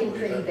 Well, something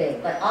pretty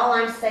big, but all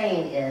I'm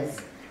saying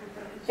is,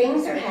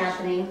 things are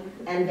happening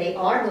and they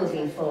are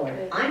moving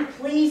forward. I'm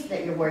pleased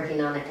that you're working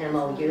on an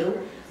MOU.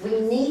 We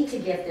need to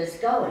get this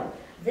going.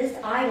 This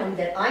item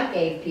that I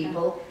gave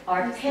people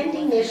are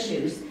pending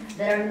issues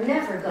that are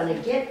never going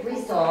to get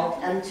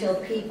resolved until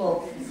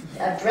people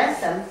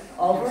address them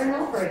over and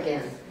over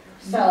again.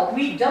 So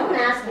don't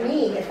ask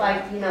me if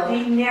I,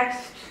 The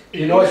next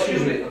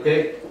excuse me,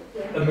 okay?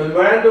 A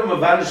memorandum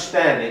of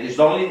understanding is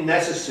only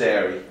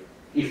necessary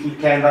if we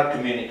cannot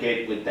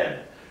communicate with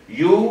them.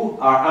 You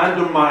are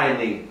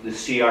undermining the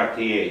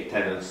CRTA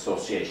Tenant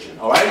Association,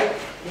 all right?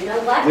 You know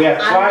what? We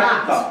have I'm tried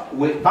not. to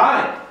talk.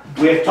 Fine.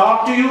 We have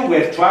talked to you. We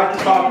have tried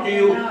to talk to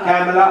you,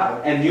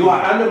 Pamela, and you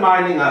are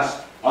undermining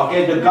us.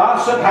 Okay, the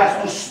gossip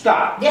has to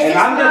stop. This And is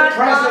I'm the not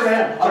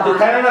president gossip, of the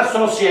John. Tenant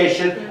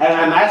Association, and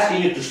I'm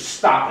asking you to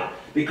stop it.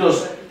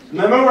 Because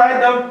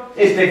memorandum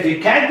is that we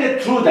can't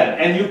get through them,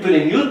 and you put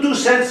in your 2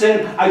 cents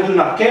in. I do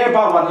not care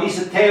about what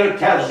Lisa Taylor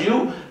tells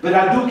you, but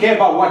I do care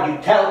about what you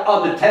tell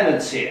other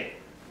tenants here.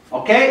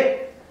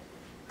 Okay?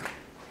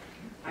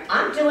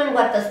 I'm doing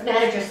what the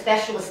manager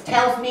specialist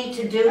tells me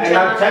to do, And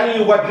I'm John.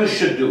 telling you what you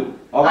should do.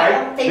 all I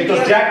right? don't think Because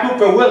you're- Jack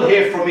Cooper will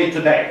hear from me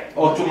today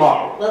or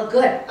tomorrow. Well,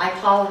 good, I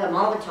call him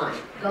all the time.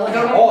 Go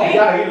ahead. Oh,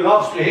 yeah, he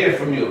loves to hear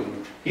from you.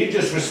 He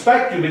just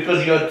respects you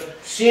because you're a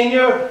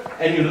senior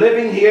and you're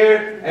living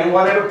here and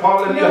whatever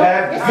problem you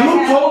have.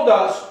 You told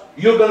us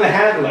you're gonna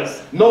handle it.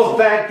 No,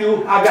 thank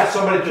you, I got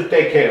somebody to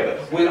take care of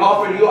it. We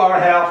offered you our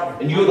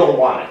help and you don't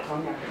want it.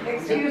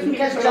 Excuse me,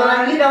 Because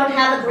John, you don't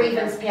have a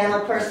grievance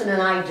panel person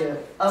and I do,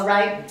 all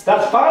right?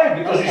 That's fine,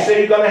 because you Okay. say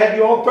you're gonna have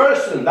your own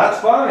person, that's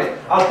fine.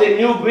 I'll take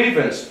new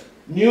grievance,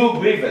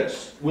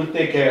 we'll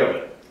take care of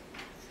it.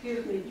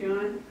 excuse me,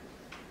 John.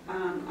 I No,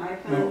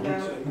 found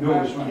it's- out no,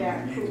 about it's not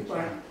Jack me, it's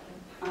Cooper,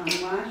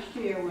 last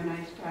year when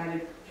I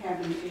started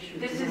having issues.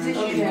 This is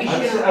around- issues we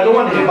I should. I don't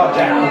wanna hear about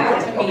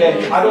Jack,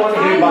 okay? I don't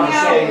wanna hear about you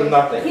saying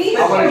nothing. He's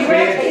I wanna create,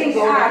 directing Go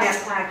to that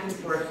us parking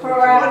for a for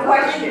our Regarding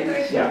questions.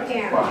 Griffin yeah,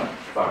 Karen, fine,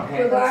 fine.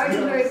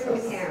 regarding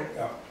Griffin Karen,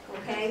 Yeah.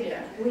 okay? Yeah.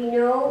 We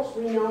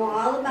know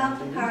all about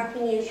the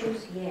parking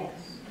issues, yes.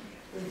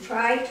 We've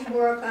tried to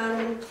work on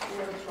them,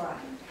 we'll try.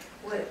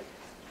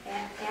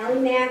 Ally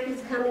Mack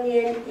is coming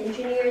in,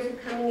 engineers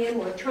are coming in,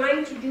 we're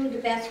trying to do the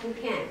best we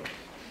can.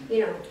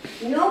 You know,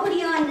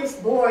 nobody on this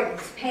board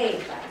is paid,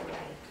 by the way.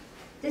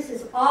 This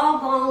is all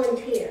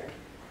volunteer,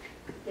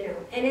 you know,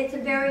 and it's a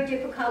very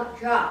difficult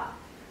job.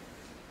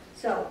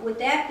 So with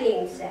that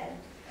being said,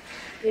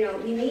 you know,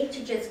 you need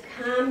to just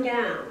calm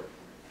down,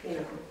 you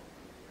know,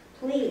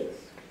 please.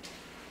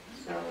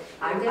 So,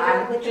 I'm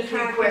with the just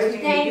parking,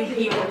 requesting that you thank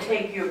people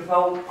take your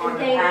vote on the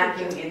Thank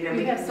you. parking and then We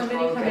we have can somebody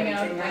close coming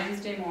out everything up.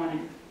 Wednesday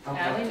morning. Okay.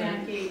 Ally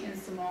Mackey and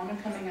Simone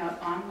are coming out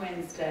on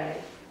Wednesday,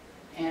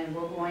 and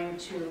we're going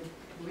to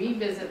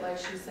revisit, like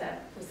she said,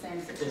 the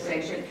same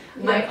situation.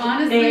 I May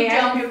honestly I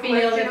ask you a don't feel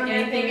question that on that,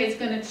 anything Debbie? is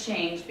gonna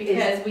change,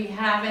 because we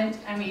haven't,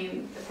 I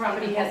mean, the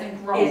property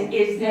hasn't grown.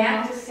 Is you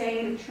that know? the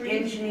same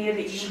engineer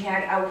that you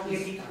had out here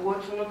before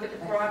to look at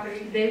the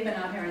property? They've been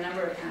out here a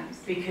number of times.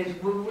 Because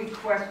we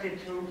requested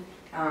through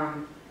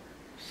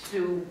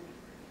Sue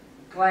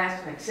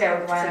Glassman,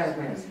 Sarah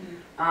Glassman,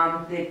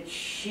 that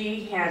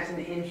she has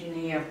an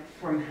engineer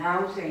from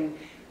housing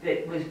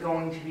that was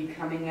going to be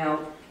coming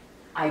out.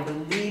 I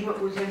believe it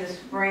was in the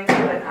spring,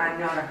 but I'm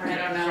not 100% I sure.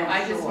 don't know,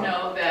 I just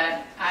know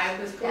that I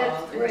was That's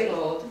called and great.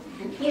 told.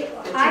 You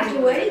know, I'd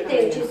do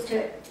anything just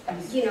to,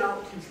 you know,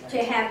 to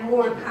have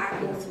more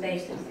parking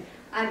spaces.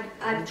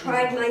 I've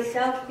tried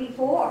myself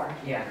before,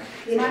 Yeah.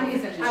 you know,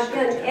 Money's an I've issue,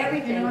 done too.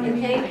 everything, You know what I and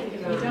mean? thank Like, you,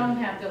 if we John.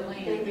 don't have the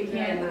land, Thank we you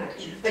very can't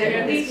much. But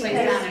tear at this least, place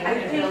down and I we're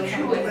gonna think build too,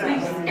 someplace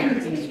at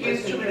else. least,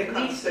 excuse me, at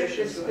least if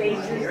the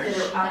spaces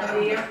that are up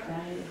there,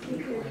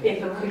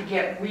 if it could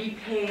get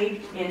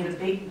repaid in the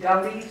big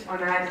gullies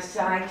on either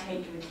side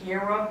taken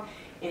care of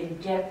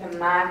and get the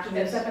markings.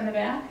 That's up in the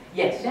back?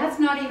 Yes, That's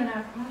not even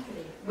our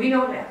property. we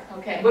know that.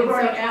 Okay, and We're so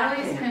going to Ally's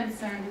talk to him.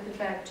 concerned with the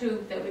fact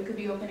too, that we could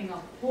be opening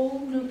a whole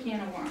new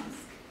can of worms.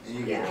 And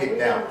you Yeah, get we kicked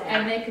know out. that.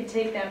 And they could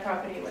take that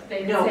property away.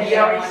 They No, say he they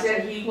already want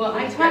said to. he- Well,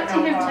 I he's talked got to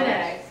no him problems.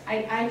 today.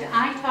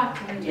 I talked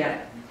to him Yeah.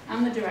 today.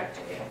 I'm the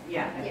director here.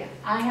 Yeah. Yeah.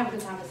 I have the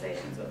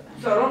conversations with them.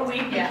 So don't we,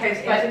 Yeah, because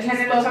but as a you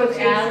tenant spoke with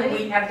association, Ally,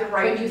 we have the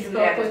right But to you do spoke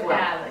that as with well.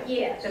 Ally.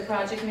 Yes. The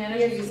project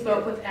manager, you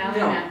spoke with Ally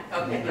No. Mack.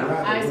 Okay.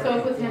 No. I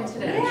spoke with him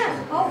today.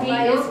 Yeah, oh, He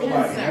by is all means.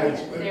 concerned.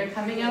 They're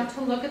coming out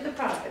to look at the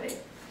property,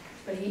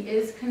 but he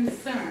is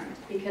concerned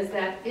because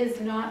that is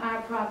not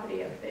our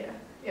property up there.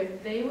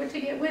 If they were to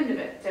get wind of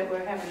it, that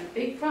we're having a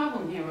big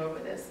problem here over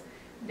this,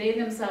 they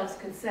themselves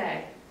could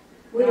say,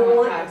 We no don't one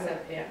want parks to.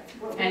 up here.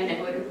 And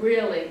it would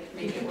really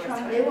make it worse.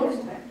 They will,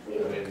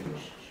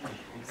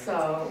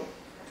 So,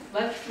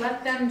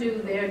 let them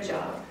do their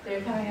job.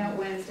 They're coming out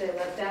Wednesday,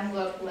 let them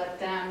look,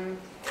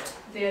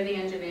 they're the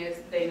engineers,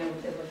 they know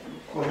what they're looking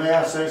for. Well, may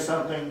I say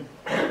something?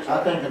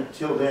 I think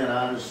until then,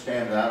 I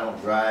understand that I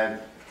don't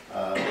drive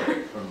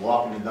from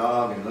walking the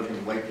dog and looking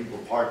at the way people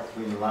park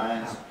between the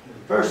lines.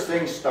 First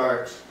thing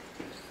starts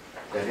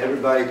that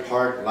everybody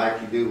park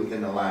like you do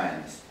within the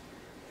lines.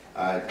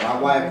 My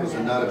wife was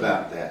a nut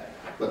about that.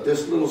 But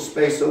this little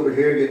space over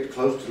here, get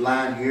close to the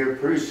line here,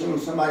 pretty soon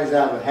somebody's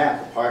out of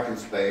half a parking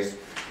space.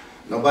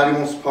 Nobody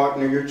wants to park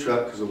near your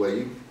truck because of the way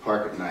you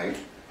park at night.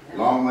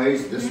 Long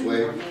ways this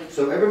way.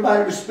 So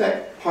everybody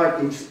respect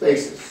parking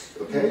spaces,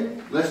 okay?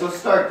 Let's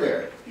start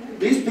there.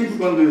 These people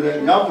gonna do that,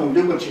 and y'all can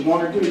do what you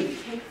wanna do,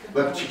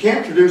 but you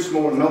can't produce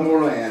no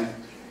more land,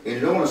 and you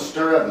don't wanna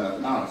stir up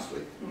nothing,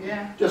 honestly.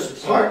 Yeah.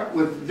 Just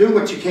do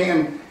what you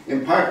can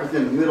and park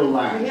within the middle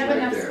lines We have right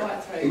enough there.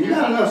 spots right And you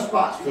now. got enough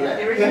spots for that.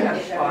 There is okay?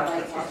 enough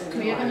spots.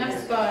 We have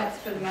enough spots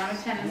for the amount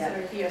of tenants that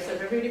are here, so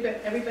if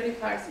everybody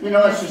parks. You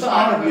know, it's just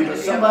spot, honorable, we're but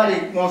gonna be somebody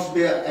okay. wants to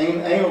be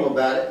anal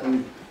about it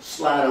and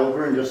slide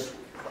over and just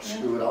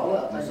screw it all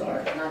up, I'm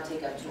sorry. Not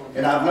take up 200.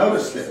 And I've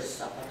noticed this.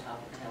 Stuff on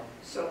top of the hill.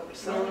 So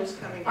someone's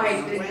coming I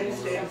on did-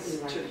 Wednesday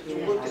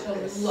to look at To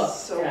this. look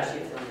So at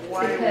it.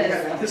 why are we Because-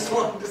 having this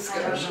long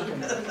discussion?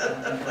 And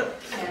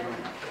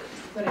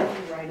put it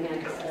in writing, Yeah,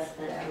 if that's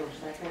that.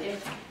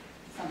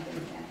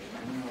 something can't be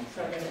done.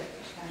 So that it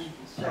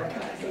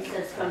can- It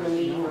says from the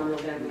meeting on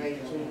November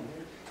 18th.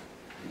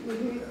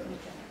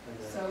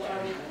 So,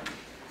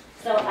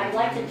 So I'd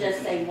like to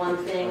just say one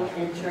thing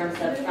in terms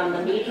of, from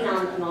the meeting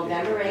on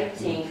November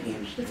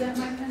 18th, Is that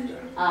my pen?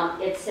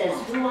 it says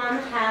who on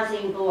the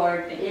housing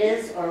board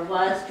is or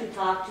was to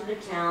talk to the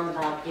town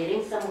about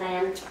getting some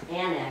land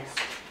annexed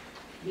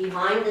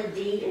behind the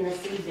D and the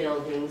C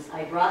buildings.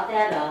 I brought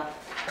that up,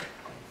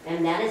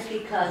 and that is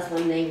because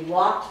when they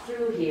walked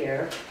through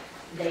here,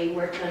 they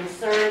were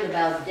concerned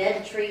about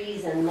dead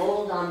trees and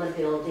mold on the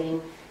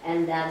building,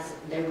 and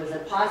there was a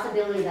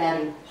possibility of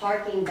adding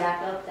parking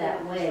back up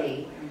that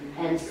way.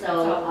 And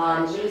so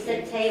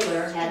Lisa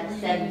Taylor had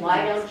said,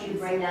 why don't you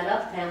bring that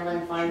up, Pamela,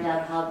 and find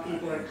out how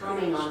people are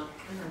coming on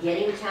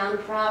getting town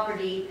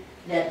property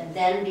that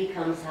then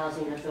becomes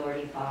housing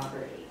authority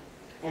property.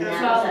 And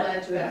There's that all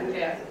was ledge back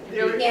there.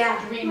 They're Yeah.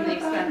 extremely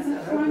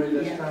expensive.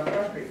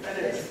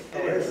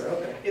 It is.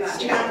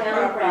 It's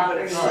town property, but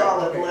it's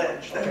solid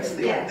ledge,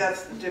 Yeah.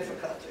 that's the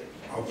difficulty.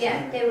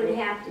 Yeah, they would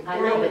have to. I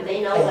know, but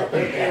they know what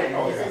they're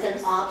doing. This is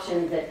an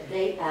option that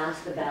they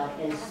asked about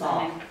and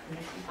saw.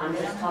 I'm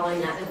just calling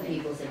that to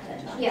people's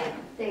attention. Yeah,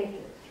 thank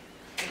you.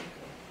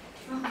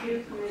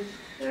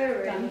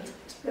 Sherry,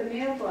 the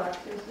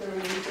mailboxes are in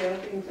the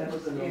buildings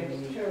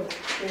upstairs too.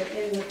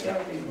 They're in the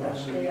buildings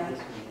upstairs.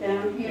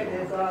 Down here,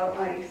 there's all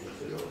ice.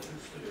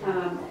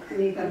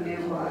 These are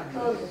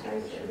mailboxes.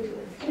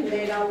 And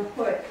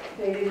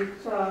they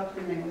didn't solve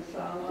when they were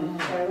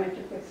solved. So I went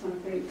to put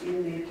something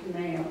in there to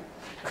mail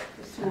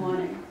this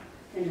morning,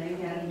 and they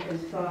hadn't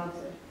been solved.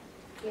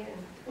 Yeah.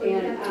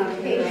 And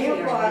the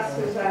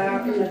mailboxes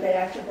are in the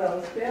back of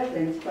those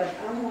buildings, but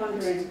I'm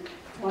wondering,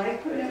 why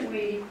couldn't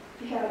we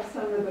have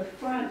some of the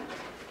front,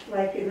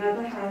 like in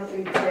other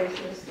housing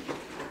places,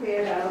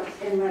 cleared out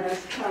and let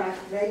us park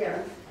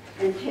there,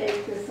 and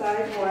take the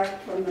sidewalk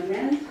from the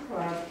men's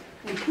club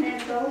and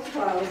plant those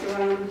flowers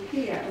around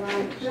here,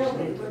 around the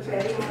building?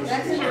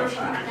 That's town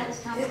property.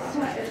 That's town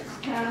property. It's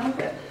town,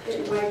 but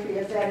it might be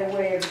a better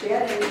way of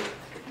getting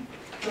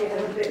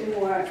a bit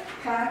more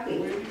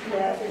parking,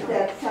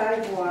 that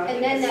sidewalk.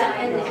 And then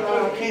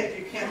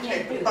You can't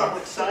take the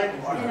public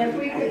sidewalk. And if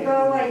we could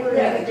go like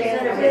that, they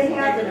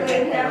have to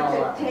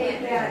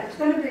take that, it's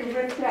gonna be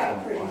ripped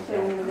out pretty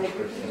soon when they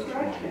do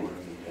construction.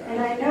 And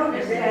I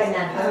noticed Ripping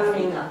that whole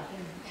thing that, up.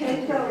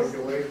 take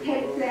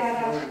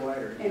that up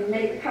and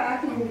make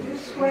parking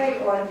this way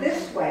or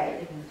this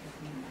way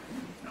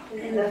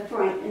in the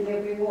front, and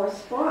there'll be more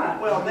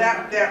spots. Well,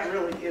 that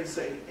really is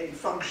a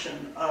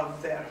function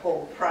of that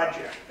whole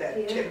project,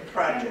 that TIP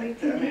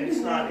project. I mean, it's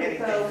not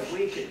anything that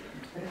we could.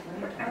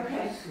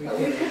 Okay, but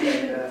we could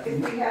even,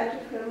 if we had to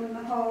fill in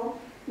the hole,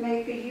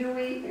 make a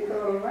U-E and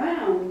go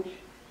around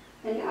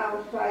and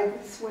out by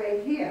this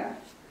way here.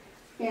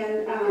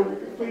 And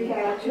if we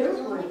had to,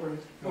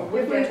 if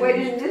we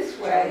went in this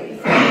way,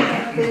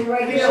 then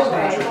right this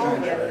way,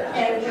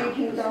 and we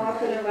can go up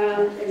and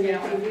around and you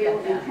can wheel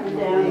and come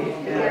down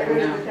and get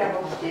rid of the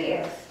double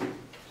stairs.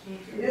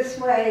 This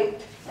way,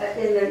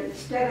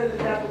 instead of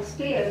the double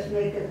stairs,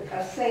 make a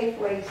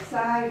Safeway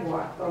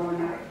sidewalk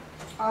going up,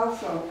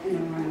 also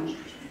and around.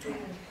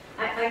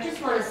 I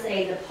just want to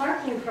say the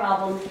parking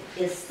problem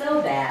is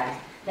so bad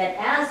that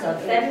as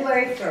of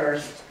February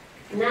 1st,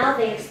 now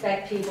they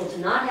expect people to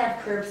not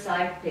have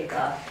curbside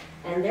pickup,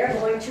 and they're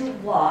going to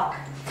walk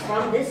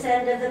from this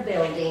end of the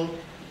building,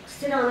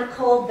 sit on a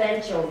cold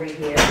bench over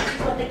here. This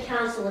is what the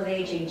Council of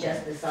Aging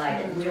just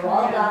decided. We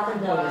all got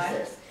the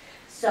notices.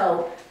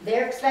 So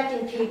they're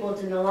expecting people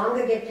to no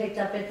longer get picked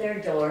up at their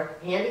door,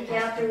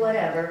 handicapped or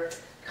whatever,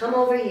 come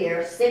over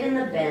here, sit in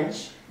the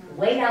bench,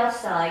 wait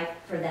outside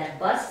for that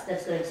bus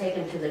that's going to take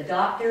them to the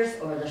doctor's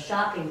or the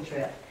shopping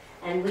trip.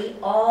 And we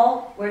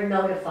all were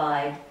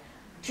notified.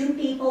 2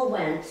 people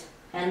went,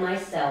 and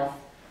myself,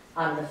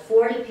 out of the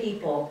 40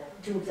 people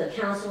to the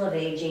Council of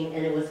Aging,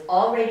 and it was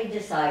already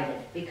decided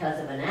because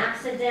of an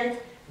accident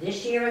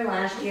this year and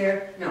last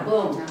year. No.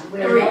 Boom,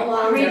 we're Three- no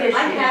longer, three this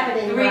I year. have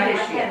it in Three writing,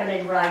 this I have it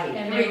in writing.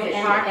 And they were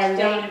parked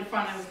down in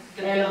front of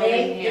the building. And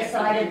they here.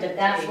 decided that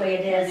that's the way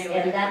it is, they were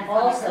and that in front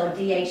of also her.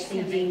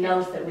 DHCD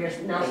knows that we're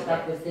now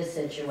stuck with this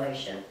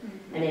situation.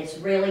 And it's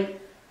really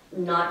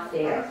not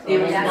fair. There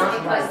and was- not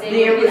because right. they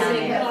There were was-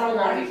 using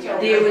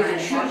There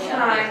was 2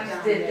 times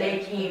that they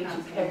came to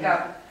pick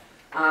up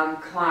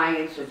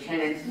clients or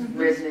tenants,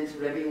 residents,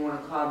 whatever you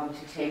want to call them,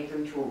 to take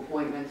them to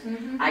appointments.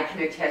 I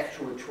can attest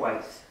to it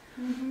twice.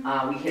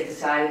 We hit the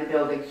side of the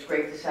building,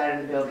 scraped the side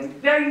of the building,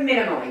 very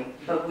minimally,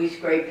 but we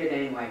scraped it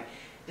anyway.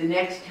 The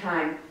next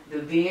time, the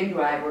van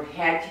driver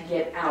had to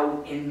get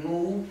out and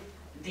move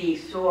the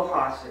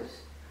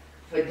sawhorses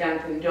for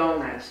Dunkin'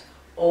 Donuts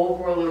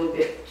over a little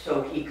bit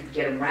so he could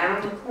get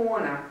around the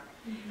corner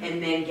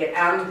and then get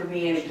out of the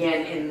van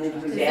again and move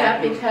them Is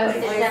back. that because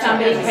into place.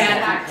 somebody had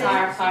a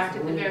car parked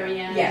at the very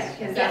end? Yes.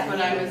 Because that's what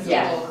I was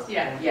Yes. told,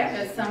 yeah. Yes.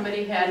 Because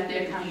somebody had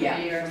their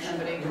company or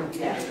somebody.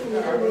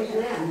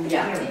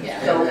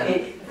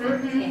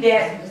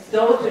 Yeah, so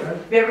those are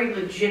very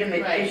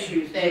legitimate Right.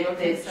 issues They that were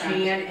that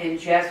concerned. Jan and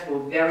Jess were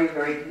very,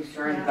 very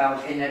concerned Yeah.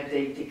 about, and that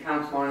the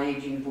Council on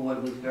Aging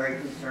Board was very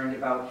concerned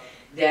about.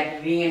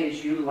 that van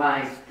is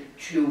utilized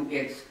to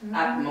its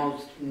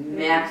utmost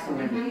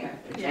maximum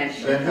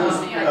potential. Then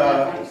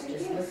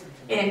who's,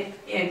 And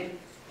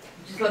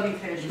just let me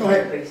finish, Go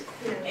ahead. please.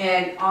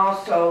 And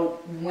also,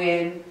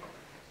 when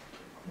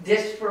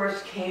this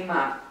first came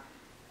up,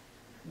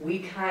 we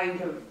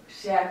kind of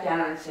sat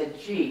down and said,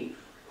 gee,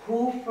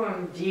 who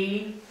from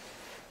D,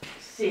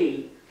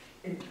 C,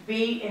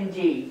 B and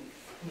D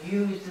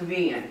use the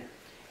van?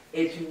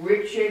 It's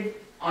Richard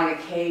on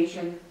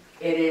occasion,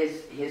 it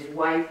is his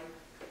wife,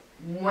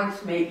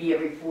 once maybe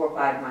every 4 or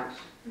 5 months.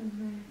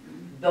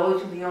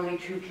 Those are the only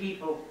 2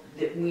 people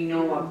that we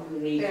know of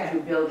in these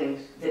 2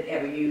 buildings that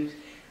ever use.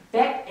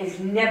 Bet is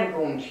never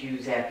going to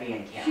use that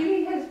van, Cal.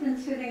 She has been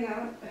sitting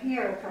out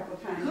here a couple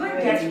times. Good,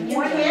 already. that's You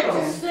wonderful.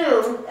 can't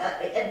assume,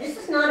 this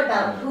is not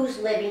about who's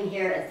living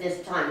here at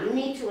this time. You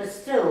need to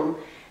assume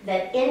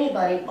that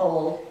anybody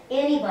old,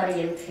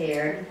 anybody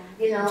impaired,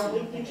 you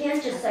know, you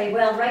can't just say,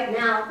 well, right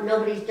now,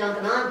 nobody's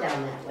jumping on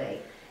down that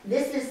way.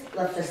 This is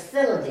a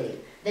facility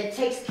that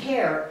takes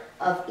care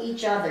of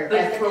each other But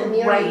as a for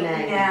community right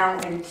magnet. now,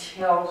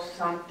 until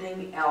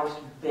something else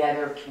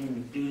better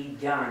can be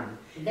done,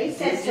 They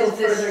said this till is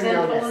the further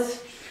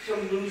notice. simplest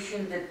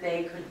solution that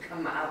they could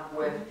come up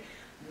with.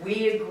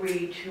 We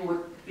agree to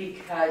it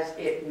because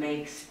it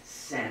makes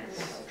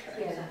sense.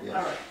 Yeah.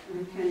 yes.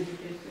 I tend to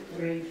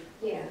disagree.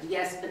 Yeah.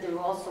 Yes, but there were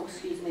also,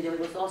 excuse me, there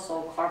was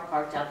also a car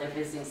parked out there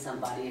visiting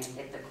somebody and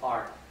hit the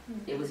car.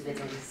 It was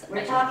visiting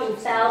somebody. We're talking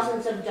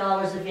thousands of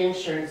dollars of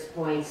insurance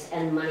points,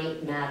 and money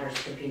matters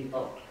to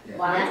people.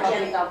 Well, I'm That talking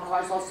gen- about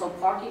cars also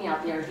parking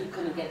out there, he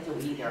couldn't get through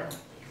either.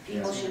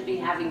 People should be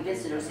having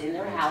visitors in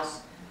their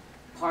house,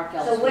 park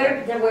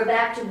elsewhere. So then we're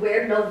back to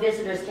where no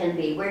visitors can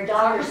be, where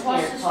doctors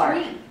Across can't the park.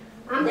 street.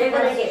 They're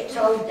gonna get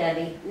towed,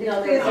 Debbie.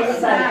 No, There's a Anybody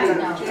sign, can-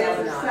 No, there's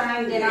a not.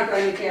 sign They're they're not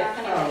going going to to get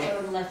go towed.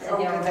 to the left and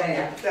Over the other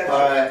there. That's All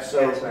right,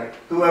 so That's right.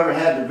 whoever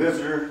had the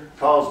visitor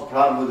caused the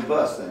problem with the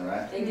bus then,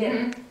 right? They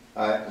did,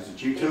 All right, is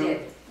it you they 2?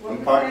 did. You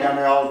park down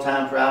there all the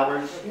time for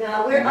hours?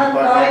 No, we're You park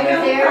unloading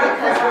down there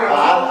because we're.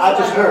 I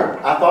just heard,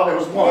 I thought there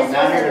was one, This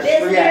now was a here's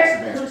 3 visitor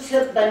accidents. who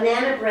took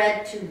banana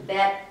bread to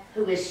Bet,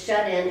 who is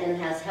shut in and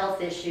has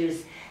health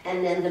issues,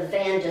 and then the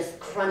van just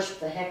crunched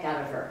the heck out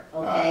of her,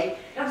 okay?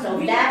 So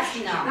that's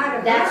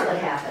what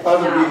happened.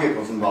 Other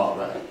vehicles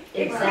involved, right?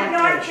 It could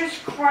not Exactly.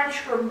 just crunch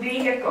her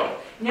vehicle.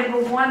 Number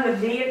one, the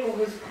vehicle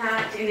was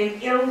parked in an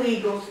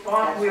illegal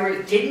spot where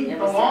it didn't It was there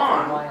for a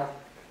belong. while.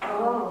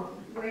 Oh,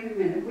 wait a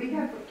minute, we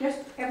have,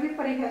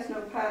 everybody has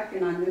no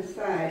parking on this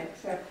side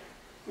except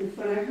in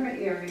front of her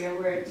area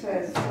where it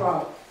says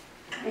 12.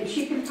 And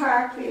she can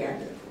park there.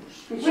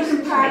 And she Listen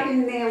can to park me.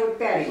 in there with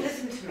Betty.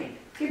 Listen to me,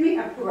 Give me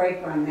a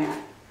break on that.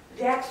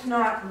 that's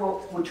not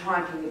what we're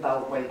talking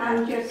about right now.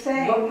 I'm just What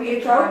saying, we're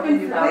it's open talking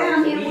for about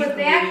them. is And we we're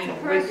back to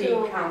agreed with the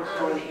personal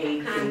council on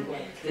aging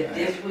conflict. that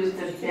this was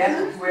the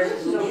best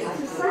resolution It's a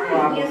to the sign.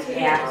 problem Yes, it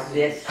at is.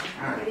 this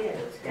time. It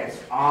is. That's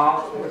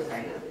all we're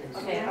saying.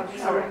 Okay, I'm Under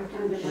sorry. my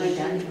window.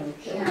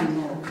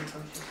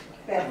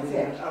 That's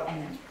it.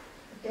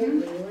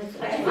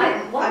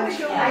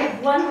 I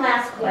have one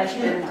last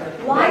question.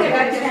 Why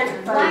are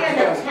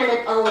the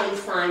tenant-only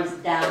signs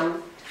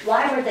down?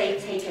 Why were they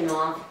taken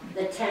off?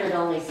 The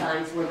tenant-only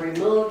signs were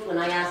removed. When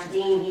I asked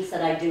Dean, he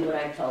said, I do what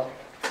I'm told.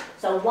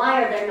 So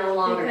why are there no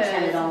longer Because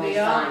tenant-only we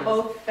all signs?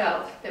 both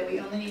felt that we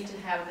only need to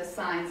have the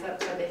signs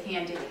up for the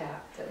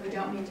handicap, that we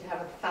don't need to have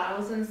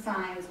 1,000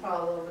 signs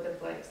all over the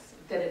place,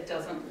 that it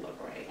doesn't look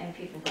right. And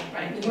people don't.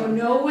 Right, you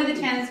know where the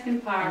tenants can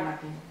park,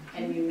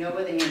 and you know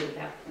where the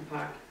handicap can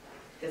park.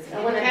 There's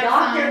So when a handicap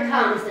doctor sign-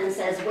 comes and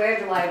says, where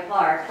do I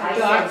park? I said,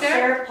 Doctor?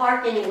 sir,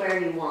 park anywhere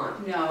you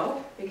want.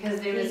 No, because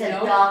there is He's a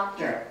no,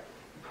 doctor.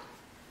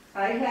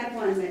 I had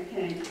one that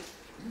came.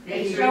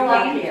 They They show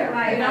up repeat here. it.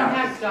 we don't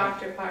have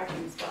doctor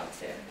parking spots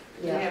here.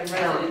 We Yeah, have no.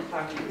 resident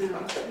parking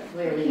spots here.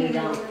 Clearly you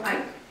don't.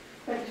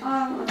 But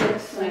all of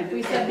this. Like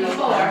we said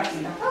before,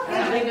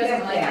 somebody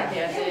doesn't like it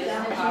here,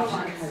 there's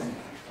options.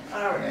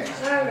 All right.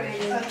 All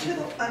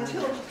right.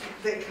 Until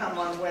they come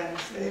on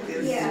Wednesday,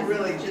 Yeah. there's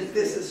really just,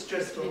 this is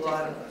just a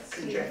lot of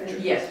conjecture.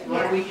 Yes,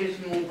 why don't we just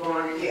move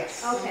on and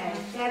Yes. Okay,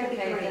 that'd be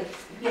great.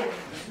 Yeah.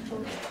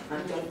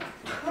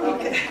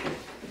 Okay.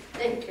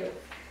 Thank you.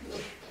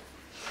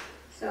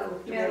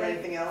 So, Do we have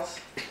anything else?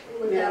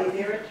 Now,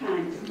 there are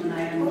times when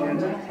I am in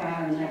my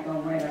car and I go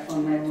right up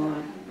on my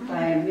lawn.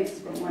 I am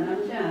mixed, but when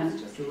I'm done, I'm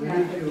just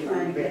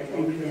trying to get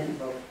things in.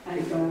 I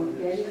go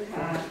get in the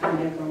car and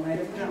I go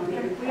right up on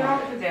my we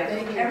all do that.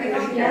 Thank you.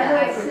 Everybody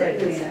Never does. sit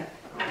there.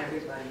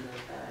 Everybody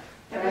knows that.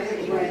 But I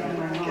sit right on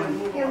my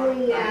lawn. can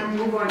we,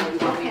 Move on.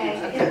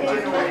 okay, if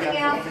there's nothing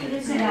else, you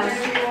just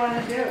Whatever you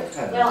want to do.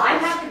 Well, I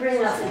have to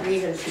bring up the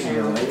grievance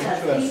panel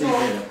because people,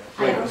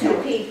 I have 2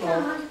 people,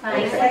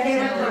 they said they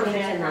were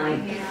coming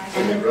tonight,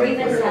 and the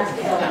grievance has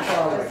to go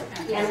forward.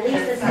 And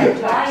Lisa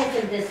said, why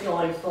isn't this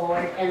going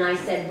forward? And I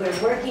said, we're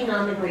working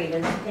on the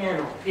grievance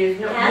panel. There's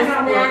no, we're Has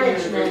not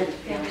working. management,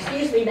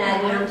 excuse me,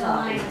 Maddie, I'm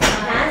talking,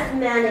 has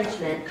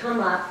management come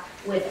up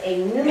with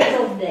a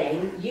neutral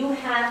thing? You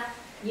have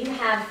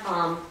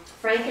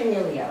Frank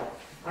Anilio,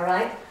 all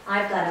right?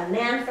 I've got a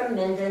man from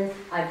Minden,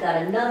 I've got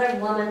another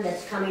woman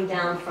that's coming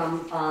down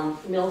from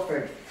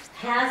Milford.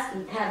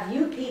 Have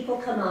you people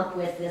come up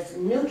with this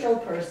neutral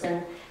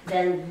person,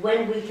 then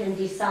when we can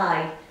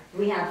decide,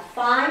 we have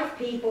 5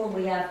 people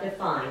we have to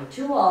find,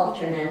 2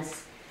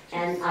 alternates,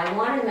 and I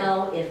want to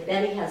know if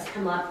Betty has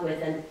come up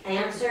with an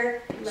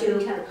answer to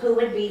who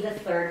would be the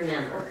 3rd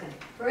member. Okay,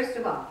 first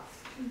of all,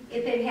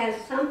 if it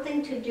has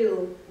something to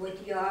do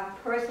with your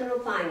personal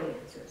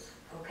finances,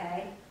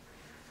 okay,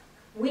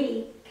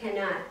 we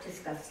cannot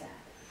discuss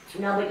that.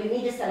 No, but you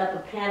need to set up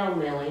a panel,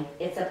 Millie.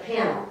 It's a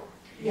panel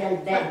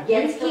that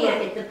gets to look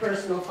at the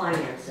personal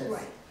finances.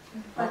 Right.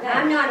 But Okay.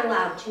 I'm not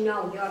allowed to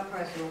know your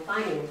personal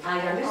finances. I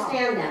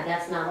understand that.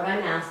 That's not what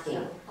I'm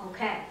asking.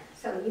 Okay,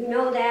 so you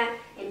know that,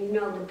 and you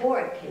know the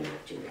board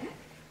cannot do that.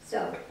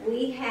 So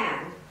we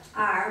have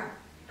our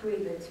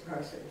grievance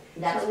person.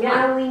 That's So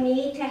now we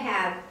need to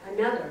have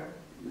another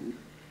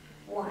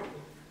one,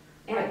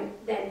 and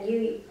then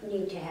you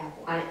need to have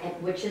one.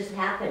 Which has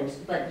happened,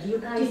 but you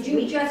guys. Did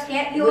you just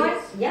get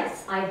yours?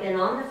 Yes, I've been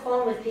on the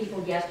phone with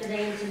people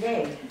yesterday and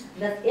today.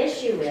 The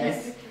issue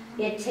is,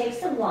 it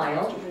takes a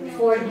while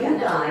for you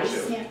guys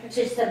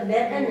to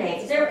submit a name.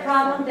 Is there a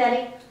problem,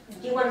 Betty?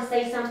 Do you want to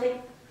say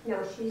something? No,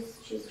 she's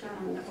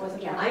trying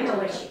to. Yeah, I know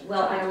what she,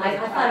 well, I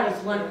thought it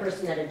was one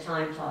person at a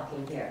time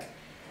talking here.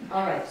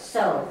 All right,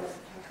 so.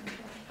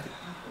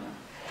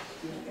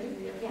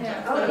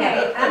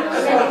 Okay,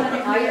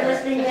 Are you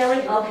listening,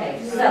 Millie?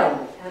 Okay,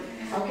 so,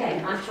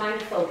 okay, I'm trying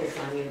to focus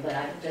on you, but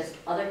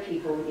other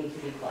people need to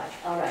be quiet.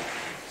 All right,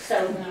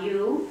 so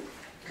you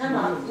come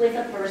up with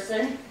a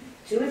person,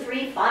 2 or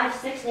 3, 5,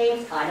 6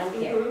 names, I don't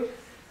care.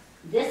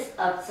 This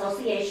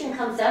association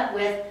comes up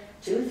with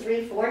 2,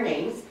 3, 4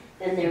 names,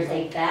 then there's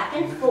a back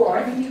and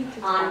forth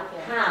on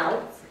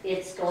how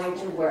it's going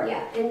to work.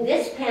 Yeah. And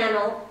this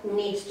panel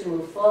needs to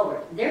move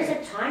forward. There's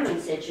a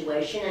timing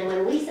situation, and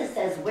when Lisa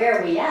says, where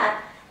are we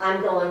at?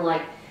 I'm going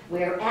like,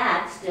 we're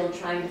at, still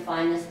trying to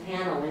find this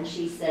panel, and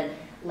she said,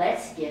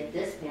 let's get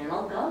this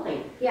panel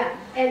going. Yeah,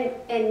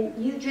 and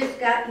you just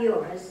got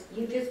yours,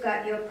 you just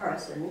got your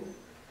person,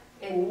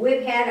 and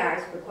we've had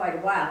ours for quite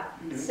a while.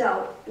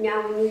 So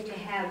now we need to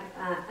have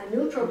a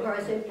neutral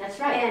person. That's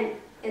right.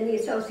 And the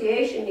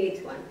association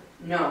needs one.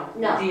 No,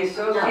 No, the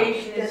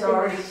association has no.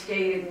 already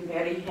stated, and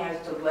Betty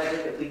has the letter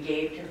that we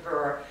gave to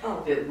her,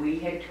 Oh. that we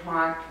had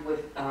talked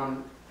with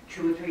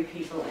 2 or 3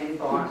 people in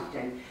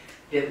Boston,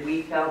 that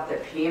we felt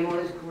that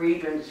Pamela's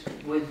grievance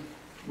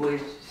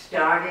was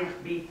started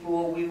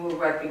before we were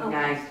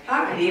recognized. Okay.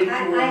 All right.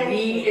 Therefore,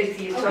 we as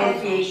the Okay.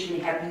 association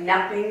have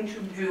nothing to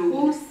do.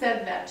 Who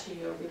said that to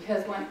you?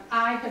 Because when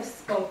I have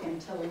spoken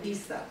to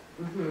Lisa,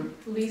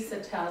 Lisa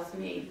tells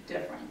me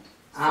different.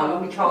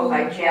 We were told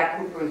by Jack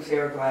Cooper and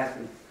Sarah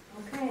Glassman.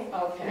 Okay.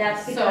 Okay,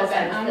 That's so because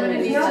then I'm gonna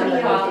there's need nobody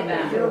to call else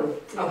them. to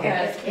do.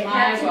 Okay. Because It my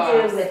had to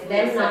boss, do with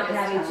them Lisa, not is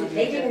having to, telling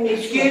they me didn't need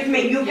to. Excuse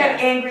me, you got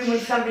Yes. angry when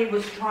somebody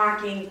was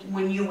talking,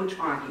 when you were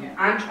talking. Yeah.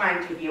 I'm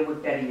trying to hear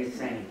what Betty is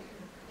saying.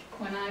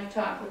 When I've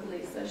talked with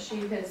Lisa,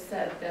 she has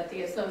said that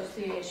the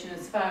association,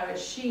 as far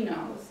as she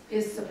knows,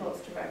 is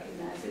supposed to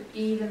recognize it,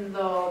 even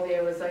though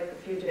there was like a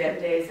few different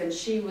days, and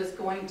she was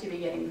going to be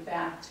getting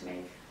back to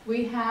me.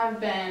 We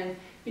have been,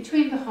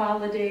 between the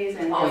holidays,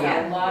 and Oh, there's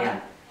yeah, a lot yeah.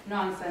 of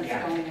nonsense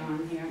Yeah. going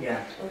on here.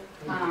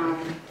 Yeah.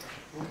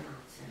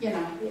 You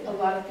know, a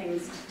lot of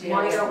things to deal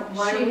Why with.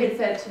 don't She we- had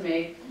said to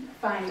me,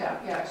 find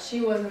out, yeah,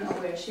 she wasn't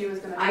aware, she was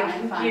gonna I try can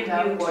and give find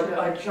you,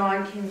 out too.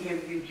 John can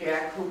give you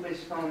Jack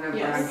Cooper's phone number, I'm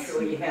Yes.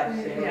 sure you have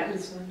it.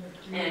 Yes.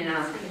 And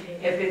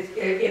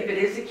if it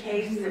is a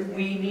case that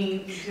we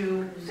need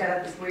to set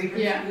up a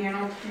grievance Yeah.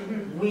 panel,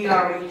 Mhm. we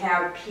already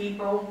have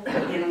people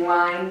in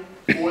line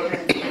for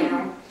the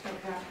panel.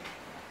 Okay.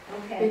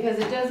 Okay. Because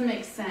it does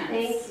make sense.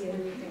 Thank you.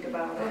 When you think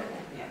about it,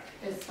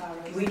 Yeah. as far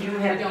as. We do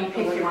have don't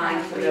people pick in your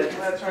line for the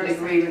conflict.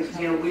 grievance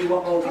panel, we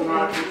will hold them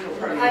off until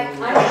her. I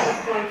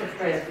have a point of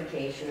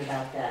clarification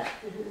about that.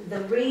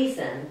 The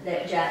reason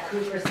that Jack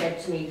Cooper said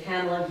to me,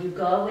 Pamela, you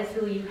go with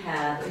who you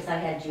have, is I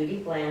had Judy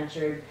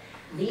Blanchard.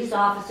 These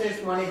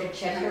officers wanted to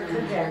check her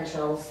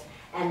credentials,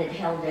 and it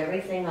held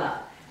everything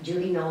up.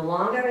 Judy no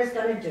longer is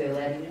gonna do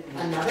it,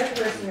 another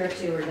person or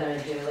 2 are gonna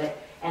do it,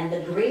 and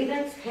the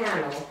grievance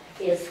panel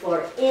is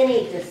for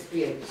any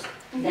dispute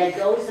that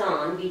goes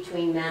on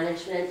between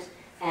management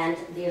and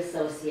the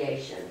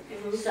association.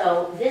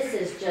 So this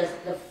is just,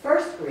 the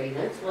first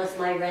grievance was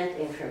my rent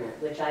increment,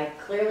 which I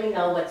clearly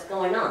know what's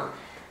going on.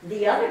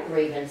 The other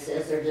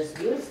grievances or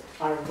disputes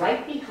are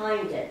right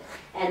behind it.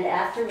 And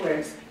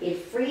afterwards, it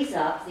frees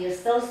up the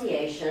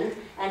association,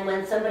 and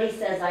when somebody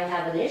says, I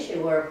have an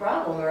issue or a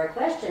problem or a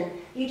question,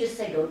 you just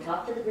say, go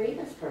talk to the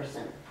grievance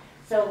person.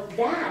 So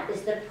that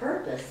is the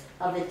purpose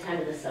of the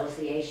tenant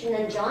association,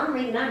 and John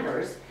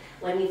remembers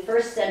when we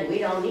first said we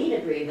don't need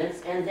a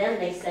grievance, and then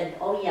they said,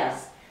 oh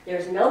yes,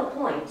 there's no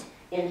point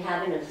in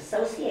having an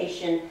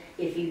association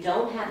if you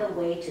don't have a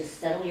way to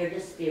settle your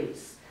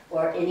disputes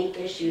or any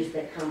issues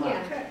that come up.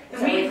 And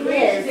So we it agreed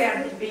is- to that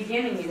at the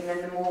beginning, and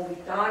then the more we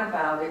thought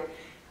about it,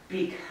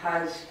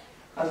 because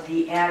of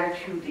the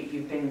attitude that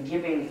you've been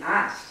giving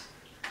us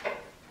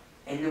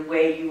and the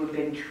way you have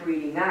been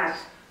treating us,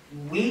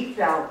 we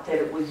felt that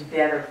it was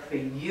better for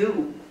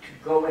you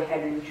to go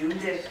ahead and do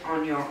this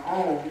on your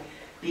own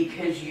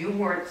because you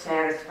weren't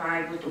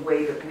satisfied with the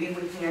way that we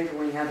were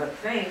handling other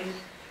things.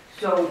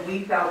 So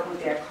we felt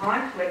with that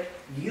conflict,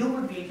 you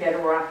would be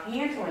better off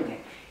handling it.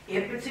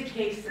 If it's a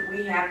case that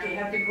we have to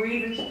have the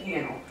grievance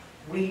panel,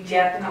 we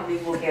definitely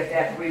will get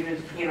that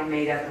grievance panel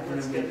made up and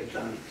Let's we'll get it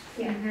done.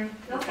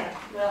 Okay.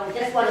 Well, I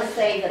just want to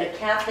say that a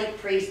Catholic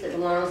priest that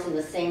belongs in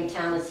the same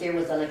town as here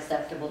was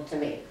unacceptable to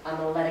me. I'm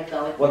gonna let it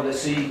go. Well,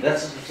 see,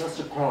 that's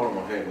the problem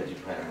I have with you,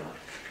 Pamela.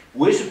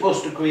 We're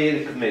supposed to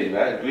create a committee,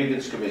 right, a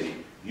grievance committee.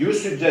 You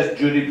suggest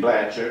Judy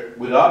Blanchard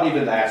without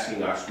even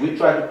asking us. We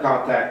tried to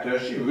contact her,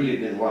 she really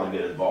didn't want to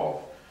get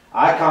involved.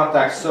 I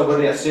contact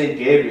somebody at St.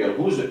 Gabriel,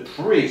 who's a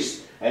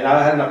priest, and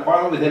I had an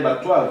appointment with him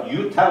at 12.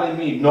 You telling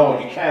me, no,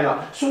 you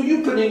cannot. So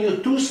you put in your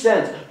 2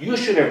 cents. You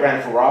should have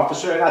ran for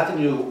officer, and I think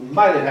you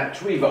might have had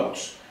 3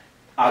 votes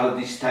out of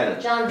these 10.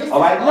 John, this is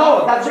All right,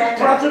 no, that's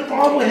all the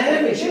problem we're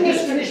having. She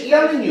just finished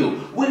telling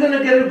you, we're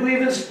gonna get a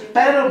grievance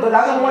panel, but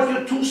I don't want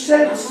your 2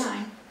 cents.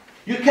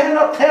 You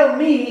cannot tell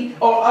me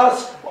or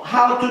us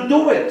how to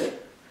do it.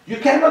 You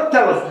cannot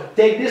tell us,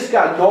 take this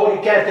guy. No,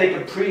 you can't take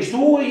a priest.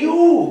 Who are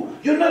you?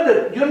 You're not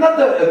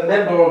a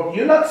member of,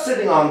 you're not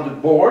sitting on the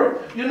board.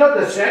 You're not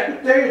the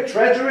secretary,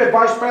 treasurer,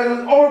 vice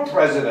president, or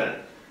president.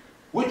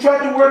 We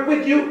tried to work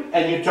with you,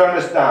 and you turn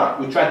us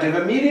down. We tried to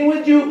have a meeting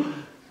with you.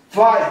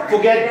 Fine,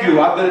 forget you.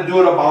 I'm going to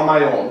do it on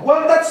my own.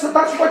 Well, that's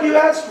what you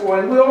asked for,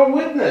 and we're all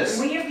witness.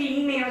 We have the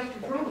emails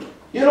to prove it.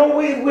 You know,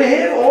 we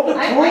have all the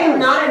proof. I am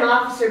not an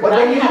officer, But but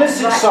I then you're have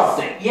missing rights.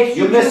 something. Yes,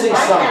 you You're missing I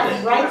have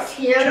something. rights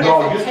here.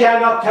 No, as a you town.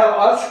 cannot tell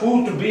us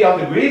who to be on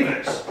the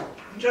grievance.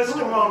 Just a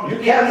moment. You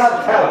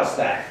cannot tell us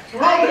that.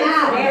 Right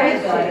now, Very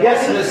good.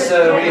 Yes, Miss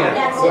Rena.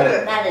 That's Go it,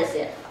 ahead. that is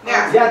it.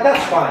 Now, Yeah,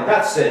 that's fine,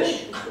 that's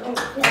it.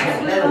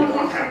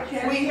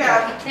 we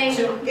have, Thank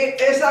you.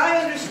 as I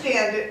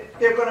understand it,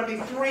 there are going to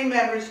be 3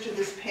 members to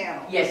this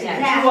panel. Yes, and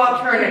Exactly. 2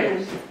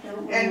 alternatives.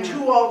 And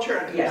 2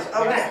 alternatives. Yes.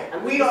 Okay,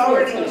 we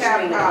already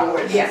have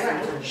ours.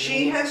 Yes.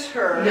 She has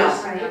hers. No.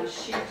 No,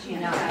 she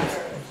can't have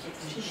her.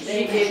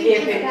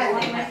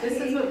 This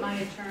is what my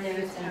attorney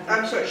is telling me.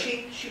 I'm sorry,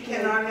 she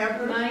cannot have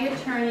her? My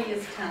attorney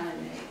is telling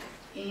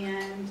me,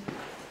 and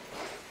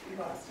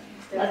Boston.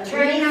 that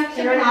Attorneys,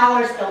 their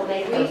dollars don't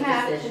make We those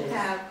have to decisions.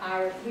 have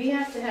our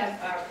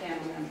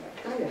panel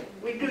member.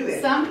 We do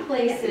that. Some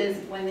places,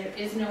 when there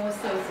is no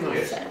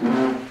association,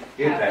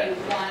 have a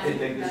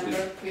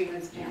one-member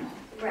grievance panel.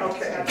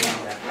 Okay.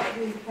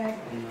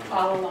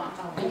 All along,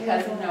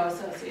 because of no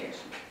association.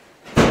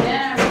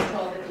 Then I was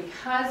told that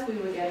because we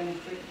were getting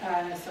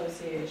an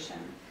association,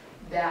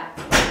 that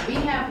we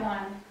have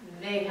one,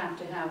 they have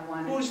to have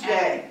one. Who's and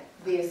they?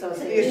 The The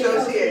association.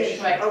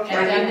 association, Right, okay.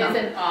 and then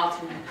there's an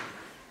alternate.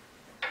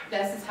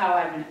 This is how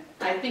I've been,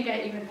 I think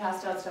I even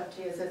passed out stuff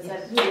to you that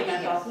said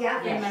Yes. Yeah.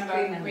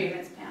 three-member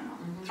grievance panel.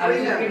 I was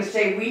just gonna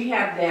say, we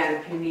have that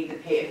if you need to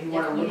pay, if you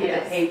wanna look at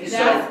Yes. the pages.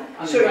 That's-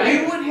 on the So right.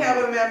 you would have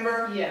a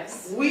member,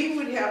 Yes. we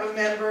would have a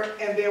member,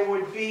 and there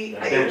would be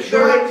And a then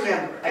 3rd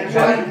member. And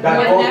one- That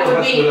Well, both that of would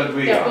us be- will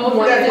agree that on. both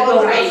of That us both will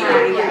of us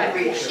agree. would Right.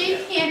 agree. She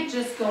can't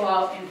just go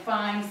out and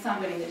find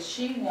somebody that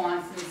she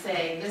wants and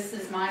say, this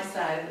is my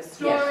side of the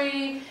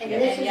story, And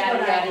and this is yada,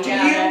 what I yada, want. Do you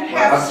yada.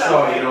 have I'm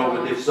sorry, you know,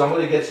 but if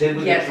somebody gets hit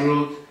with the Yes.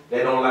 truth,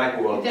 they don't like,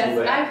 well, too That's,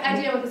 bad.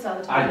 I deal with this all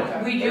the I time.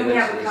 know. We do And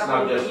have a it's not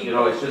couple of just, you know,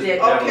 people it's just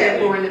that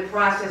Okay. we're in the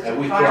process And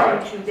we of tried.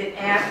 talking to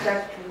that asked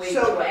us to wait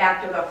So- till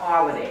after the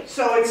holidays.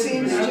 So it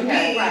seems to Okay.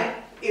 me, Right.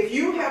 if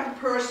you have a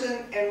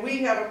person and we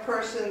have a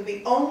person,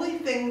 the only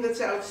thing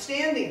that's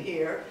outstanding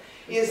here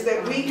is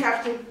that we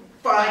have to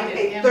find Find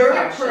a an 3rd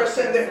impartial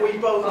person that we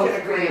both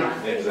can agree on.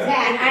 Exactly.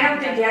 And I don't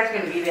think that's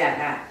gonna be that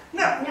hard.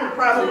 No, No.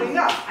 probably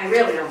not. I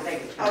really don't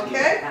think it's gonna be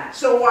that Okay, hard.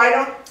 so why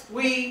don't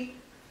we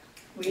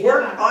We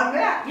work have- on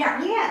that?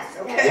 Yeah. Yes.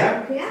 Okay.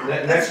 Yeah.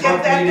 Yeah. Next get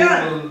month that meeting,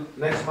 done.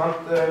 next month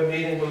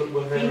meeting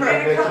will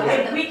have.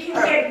 If we can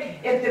get,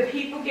 if the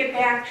people get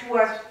back to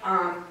us,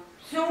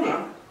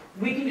 sooner,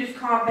 we can just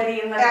call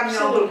Betty and let them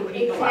know who the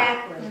people are.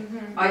 Exactly.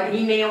 Mhm. Or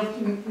email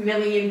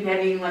Millie and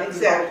Betty and let them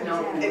Exactly.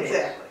 both know who it is.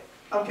 Exactly,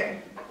 okay.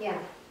 Yeah.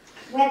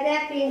 With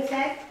that being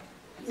said,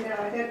 No,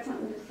 I got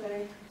something to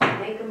say.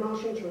 make a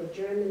motion to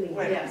adjourn the meeting.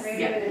 Wait. Yes. Wait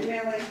a minute,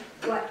 Millie.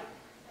 What?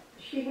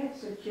 She had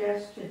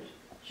suggested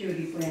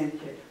Judy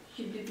Blanchard.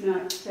 She did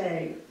not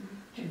say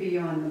to be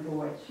on the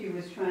board. She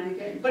was trying to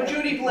get in But touch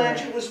Judy with her.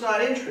 Blanchard was not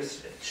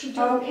interested. She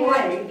don't want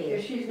to Okay, be.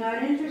 if she's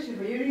not interested,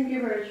 but you didn't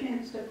give her a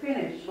chance to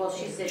finish. Well,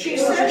 she said. She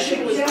said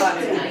she was not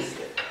Suggested.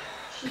 interested.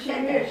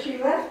 She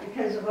left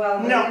because of all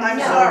the... No, I'm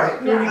No,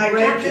 sorry. no, I I'm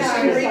did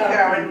sorry, disagree, sorry.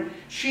 Karen.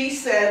 She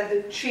said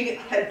that she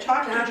had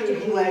talked to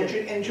Judy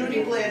Blanchard, and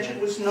Judy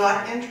Blanchard was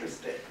not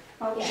interested.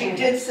 Okay. She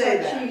did say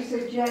But that. she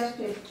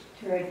suggested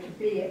to her to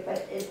be it, but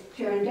it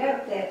turned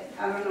out that,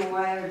 I don't know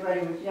why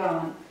everybody was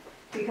yelling,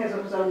 because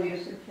it was only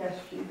a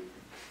suggestion.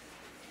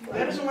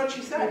 That isn't what she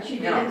And said. she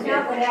No. didn't go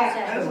back.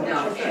 That's what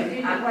No. she said.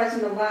 She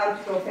wasn't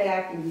allowed to go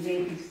back and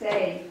maybe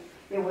say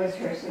it was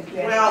her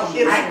suggestion. Well,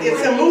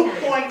 it's a moot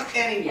point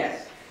anyway.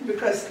 Yes.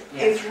 Because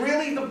it's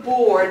really the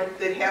board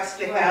that has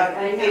to have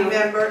Right, I a know.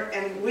 member,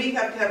 and we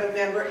have to have a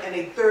member, and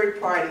a third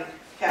party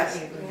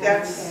has,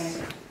 that's,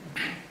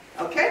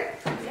 okay?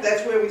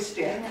 That's where we I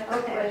stand. have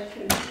a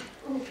question.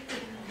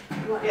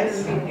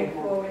 Yes. Let me go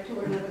forward to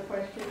another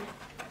question.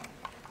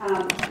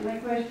 My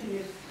question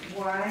is,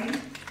 why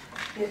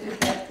is it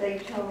that they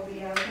told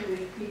the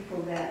elderly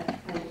people that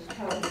I was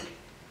told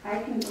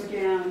I can go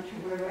down to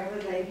wherever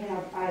they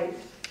have ice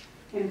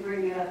and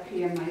bring it up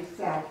here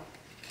myself?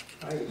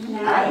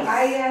 Now,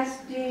 I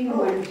asked Dean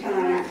one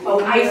time.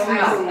 Oh, ice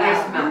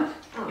melt.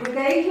 Do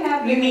they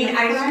have You it mean in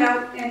the ice front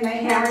melt? and they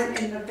have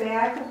it in the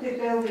back of the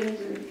buildings,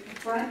 in the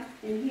front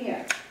and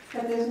here?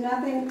 But there's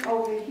nothing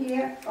over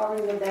here or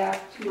in the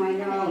back to my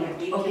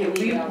knowledge. Okay,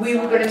 we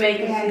were gonna make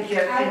a And I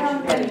suggestion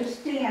don't to Betty.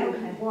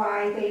 understand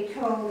why they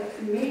told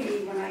me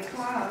when I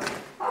called,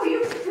 oh,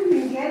 you can come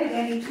and get it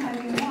anytime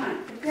you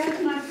want. But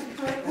that's not the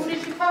Who purpose.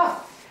 did you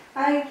call?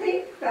 I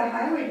think the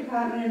highway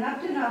department in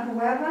Upton or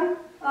whoever,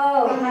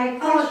 Oh, and my oh,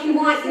 if question you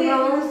want was your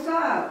own?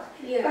 solved.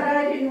 But Yeah.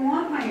 I didn't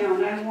want my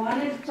own, I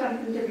wanted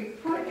something to be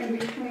put in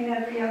between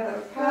every other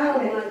Oh, my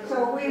apartment,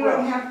 so we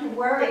wouldn't have to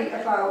worry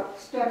about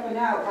stepping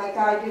out like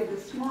I did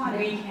this morning.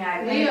 We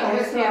had, Leo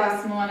was here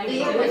this morning.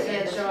 Leo was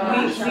here this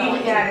morning.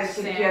 we had a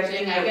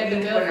suggestion I that got the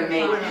we bill were gonna from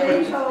make Connor.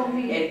 They told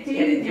me At a Dean,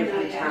 when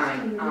different I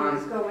asked him time, when he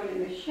was going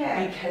in the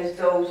shed. because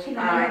those Can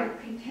I have a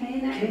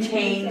container? And he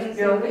contained says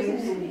there isn't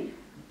buildings. any.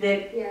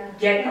 that Yeah.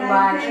 get a And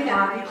I large think-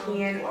 coffee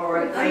can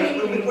or a I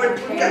mean, we've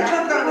got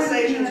two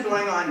conversations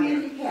going on here.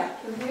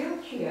 Handicap, the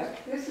wheelchair,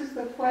 this is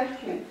the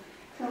question.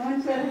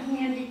 Someone said a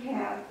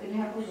handicap and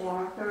have a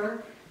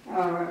walker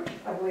or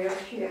a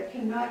wheelchair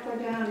cannot go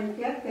down and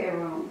get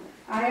their own.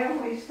 I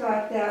always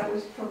thought that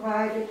was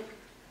provided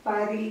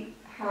by the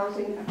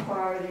housing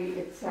authority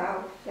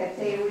itself, that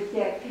they would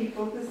get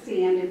people to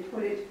stand and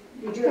put it,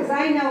 because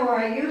I know where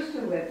I used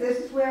to live. This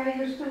is where I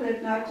used to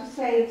live, not to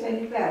say it's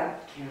any better.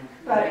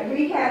 But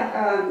we had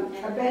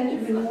a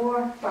Benjamin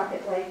Moore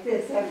bucket like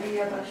this every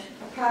other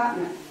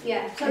apartment.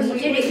 Yeah, so And you we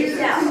did it would use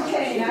yourself. a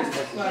container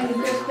and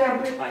just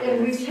dump it,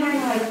 and we kind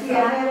of like the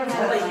head of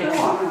the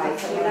storm,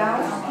 like, you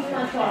know? Keep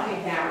on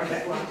talking, Karen.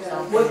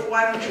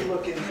 Why don't you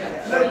look into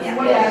that?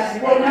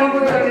 Yes, well, no,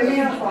 we're gonna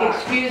mailbox.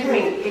 Excuse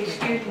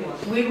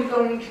me, we were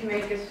going to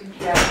make a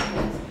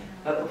suggestion,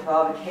 but with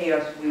all the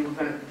chaos, we were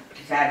gonna,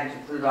 decided to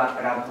put it off,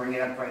 but I'll bring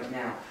it up right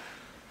now.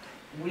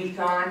 We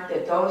thought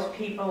that those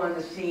people in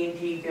the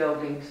C&D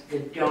buildings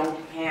that don't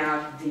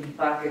have the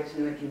buckets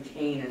and the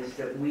containers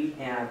that we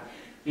have,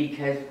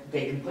 because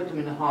they can put them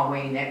in the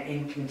hallway and they're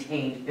in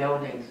contained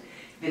buildings,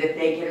 that if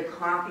they get a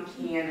coffee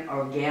can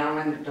or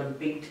gallon, the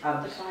big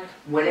tubs,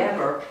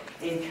 whatever,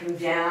 and come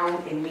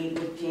down and meet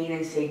with Dean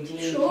and say,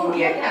 Dean, Sure,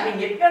 can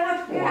you fill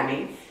it for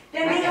me?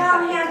 Then they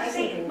all have to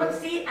see, but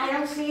see, I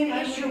don't see an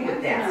issue with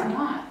It's that.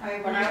 not.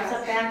 When I was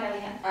up back,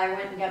 I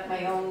went and got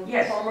my own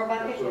Yes. former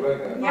bucket, So like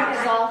that. rock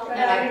salt,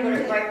 and I put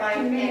it right by,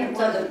 To me, it and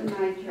so the wasn't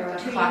my job.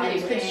 two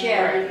units could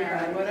share.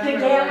 Or whatever. The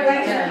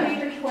gallons Yeah.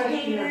 and the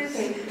containers.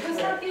 It's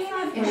not being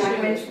an And I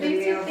went issue. to the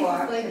These are things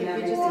mailbox like and if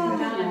we just everything sit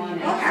this down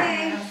morning. and.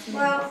 Okay,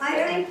 well,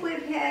 I think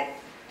we've had,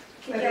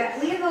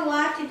 we have a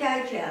lot to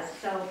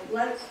digest, so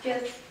let's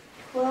just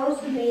close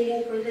the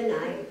meeting for the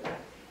night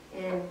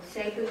and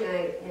say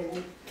goodnight.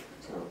 And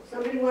so,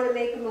 somebody want to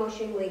make a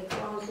motion, we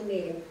close the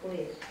meeting,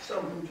 please.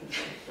 So,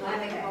 I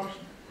make a motion.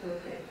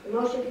 Okay, the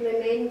motion's been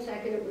made and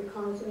seconded, we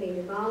close the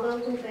meeting. All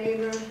those in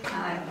favor?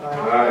 Aye.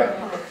 All Aye.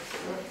 opposed?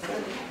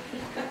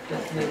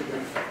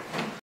 Okay.